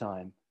at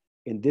lunchtime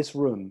in this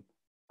room,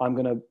 I'm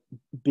going to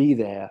be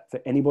there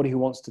for anybody who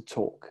wants to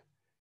talk.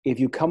 If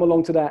you come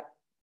along to that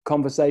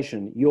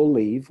conversation, you'll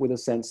leave with a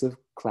sense of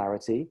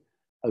clarity,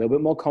 a little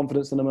bit more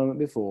confidence than the moment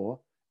before,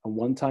 and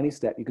one tiny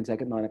step you can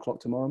take at 9 o'clock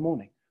tomorrow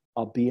morning.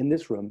 I'll be in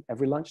this room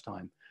every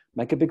lunchtime.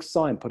 Make a big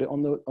sign, put it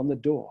on the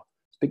door.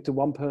 Speak to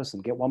one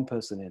person, get one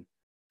person in.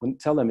 When,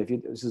 tell them if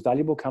this is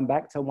valuable, come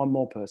back, tell one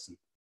more person.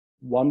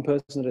 One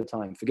person at a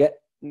time. Forget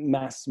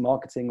mass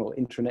marketing or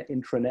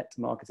intranet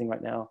marketing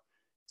right now.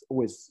 It's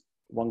always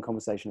one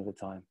conversation at a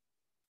time.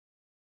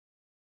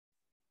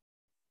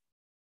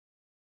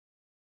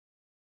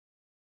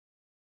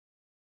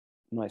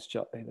 Nice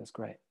job. Hey, that's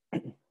great.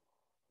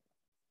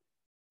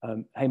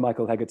 Hey,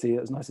 Michael Haggerty,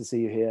 it was nice to see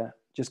you here.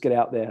 Just get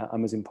out there.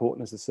 I'm as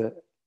important as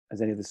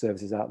any of the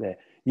services out there.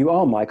 You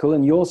are, Michael,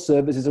 and your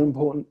services are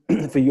important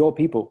for your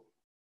people.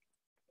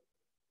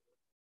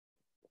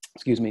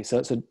 Excuse me.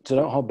 So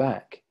don't hold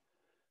back.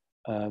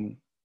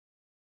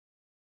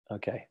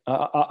 Okay,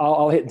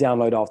 I'll hit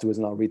download afterwards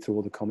and I'll read through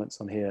all the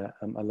comments on here.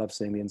 I love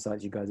seeing the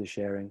insights you guys are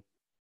sharing.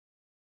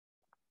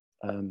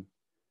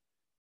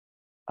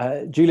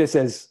 Julia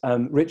says,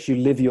 Rich, you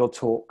live your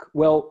talk.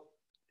 Well,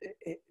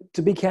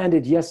 to be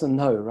candid, yes and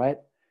no, right?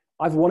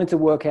 I've wanted to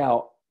work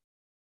out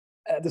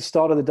at the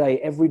start of the day,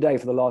 every day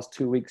for the last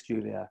 2 weeks,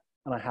 Julia,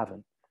 and I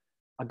haven't.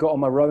 I got on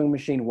my rowing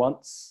machine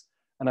once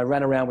and I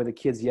ran around with the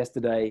kids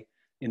yesterday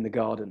in the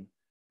garden,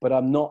 but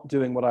I'm not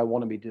doing what I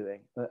want to be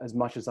doing as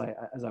much as I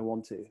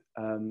want to.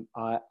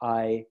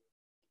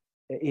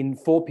 In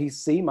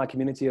 4PC, my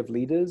community of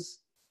leaders,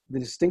 the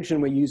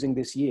distinction we're using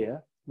this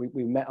year,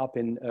 we met up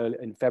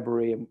in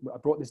February and I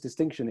brought this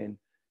distinction in,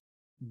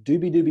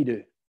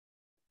 doobie-doobie-doo.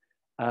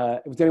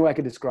 It was the only way I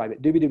could describe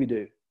it,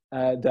 doobie-doobie-doo.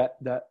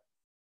 That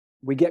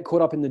we get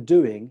caught up in the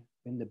doing,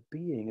 and the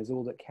being is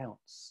all that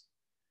counts.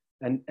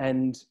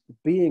 And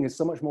being is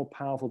so much more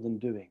powerful than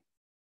doing.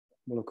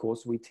 Well, of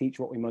course, we teach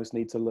what we most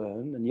need to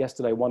learn. And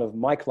yesterday, one of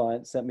my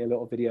clients sent me a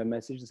little video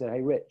message and said,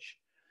 hey, Rich,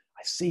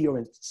 I see you're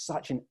in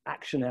such an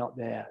action out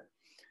there.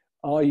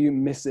 Are you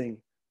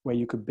missing where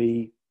you could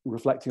be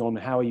reflecting on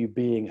how are you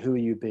being, who are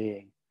you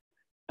being?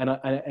 And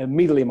I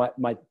immediately,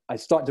 I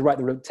started to write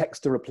the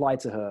text to reply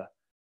to her.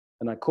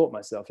 And I caught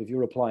myself, if you're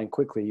replying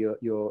quickly,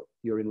 you're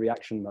in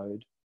reaction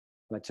mode.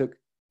 And I took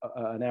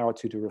an hour or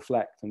two to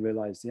reflect and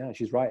realized, yeah,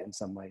 she's right in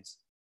some ways.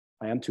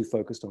 I am too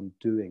focused on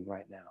doing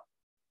right now.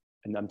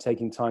 And I'm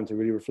taking time to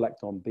really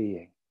reflect on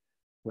being.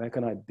 Where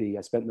can I be?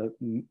 I spent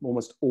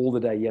almost all the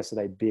day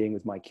yesterday being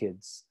with my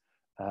kids.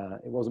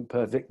 It wasn't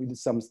perfect. We did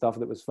some stuff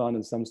that was fun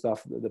and some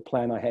stuff that the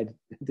plan I had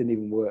didn't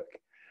even work.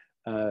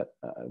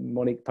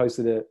 Monique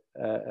posted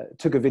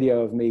took a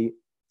video of me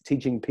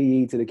teaching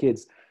PE to the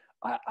kids.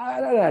 I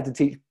don't know how to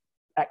teach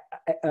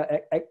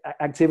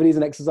activities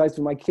and exercise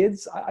for my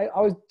kids. I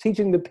was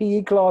teaching the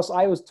PE class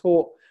I was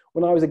taught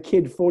when I was a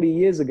kid 40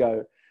 years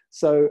ago.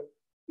 So,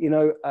 you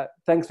know,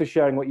 thanks for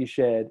sharing what you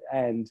shared.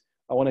 And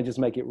I want to just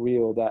make it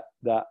real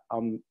that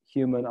I'm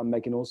human. I'm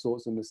making all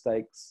sorts of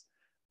mistakes.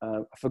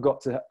 I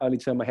forgot to only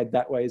turn my head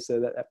that way, so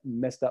that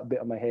messed up bit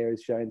of my hair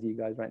is showing to you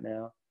guys right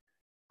now.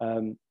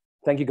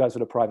 Thank you guys for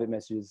the private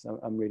messages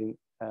I'm reading.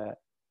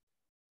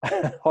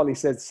 Holly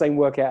says, same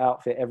workout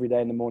outfit every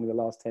day in the morning the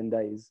last 10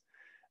 days.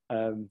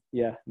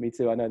 Yeah, me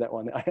too. I know that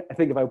one. I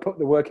think if I put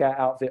the workout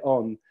outfit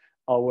on,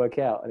 I'll work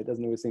out, and it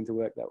doesn't always seem to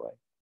work that way.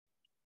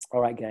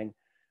 All right, gang.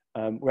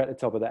 We're at the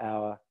top of the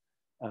hour.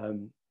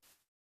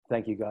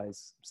 Thank you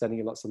guys. Sending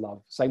you lots of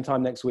love. Same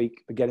time next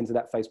week, but get into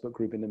that Facebook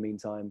group in the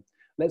meantime.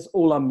 Let's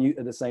all unmute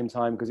at the same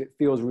time, because it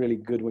feels really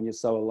good when you're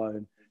so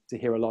alone to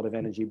hear a lot of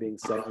energy being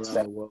said around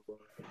the world.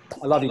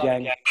 I love you,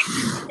 gang.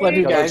 Love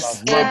you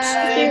guys. Bye.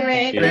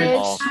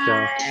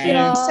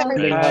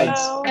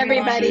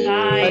 Everybody.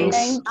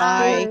 Thanks.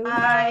 Bye.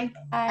 Bye.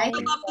 I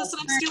love this,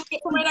 and I'm stealing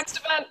it for my next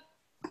event.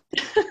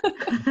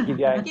 Thank you,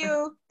 gang. Thank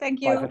you.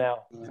 Thank Bye you. for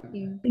now.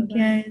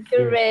 Thank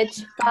you,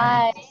 Rich.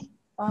 Bye.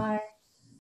 Bye.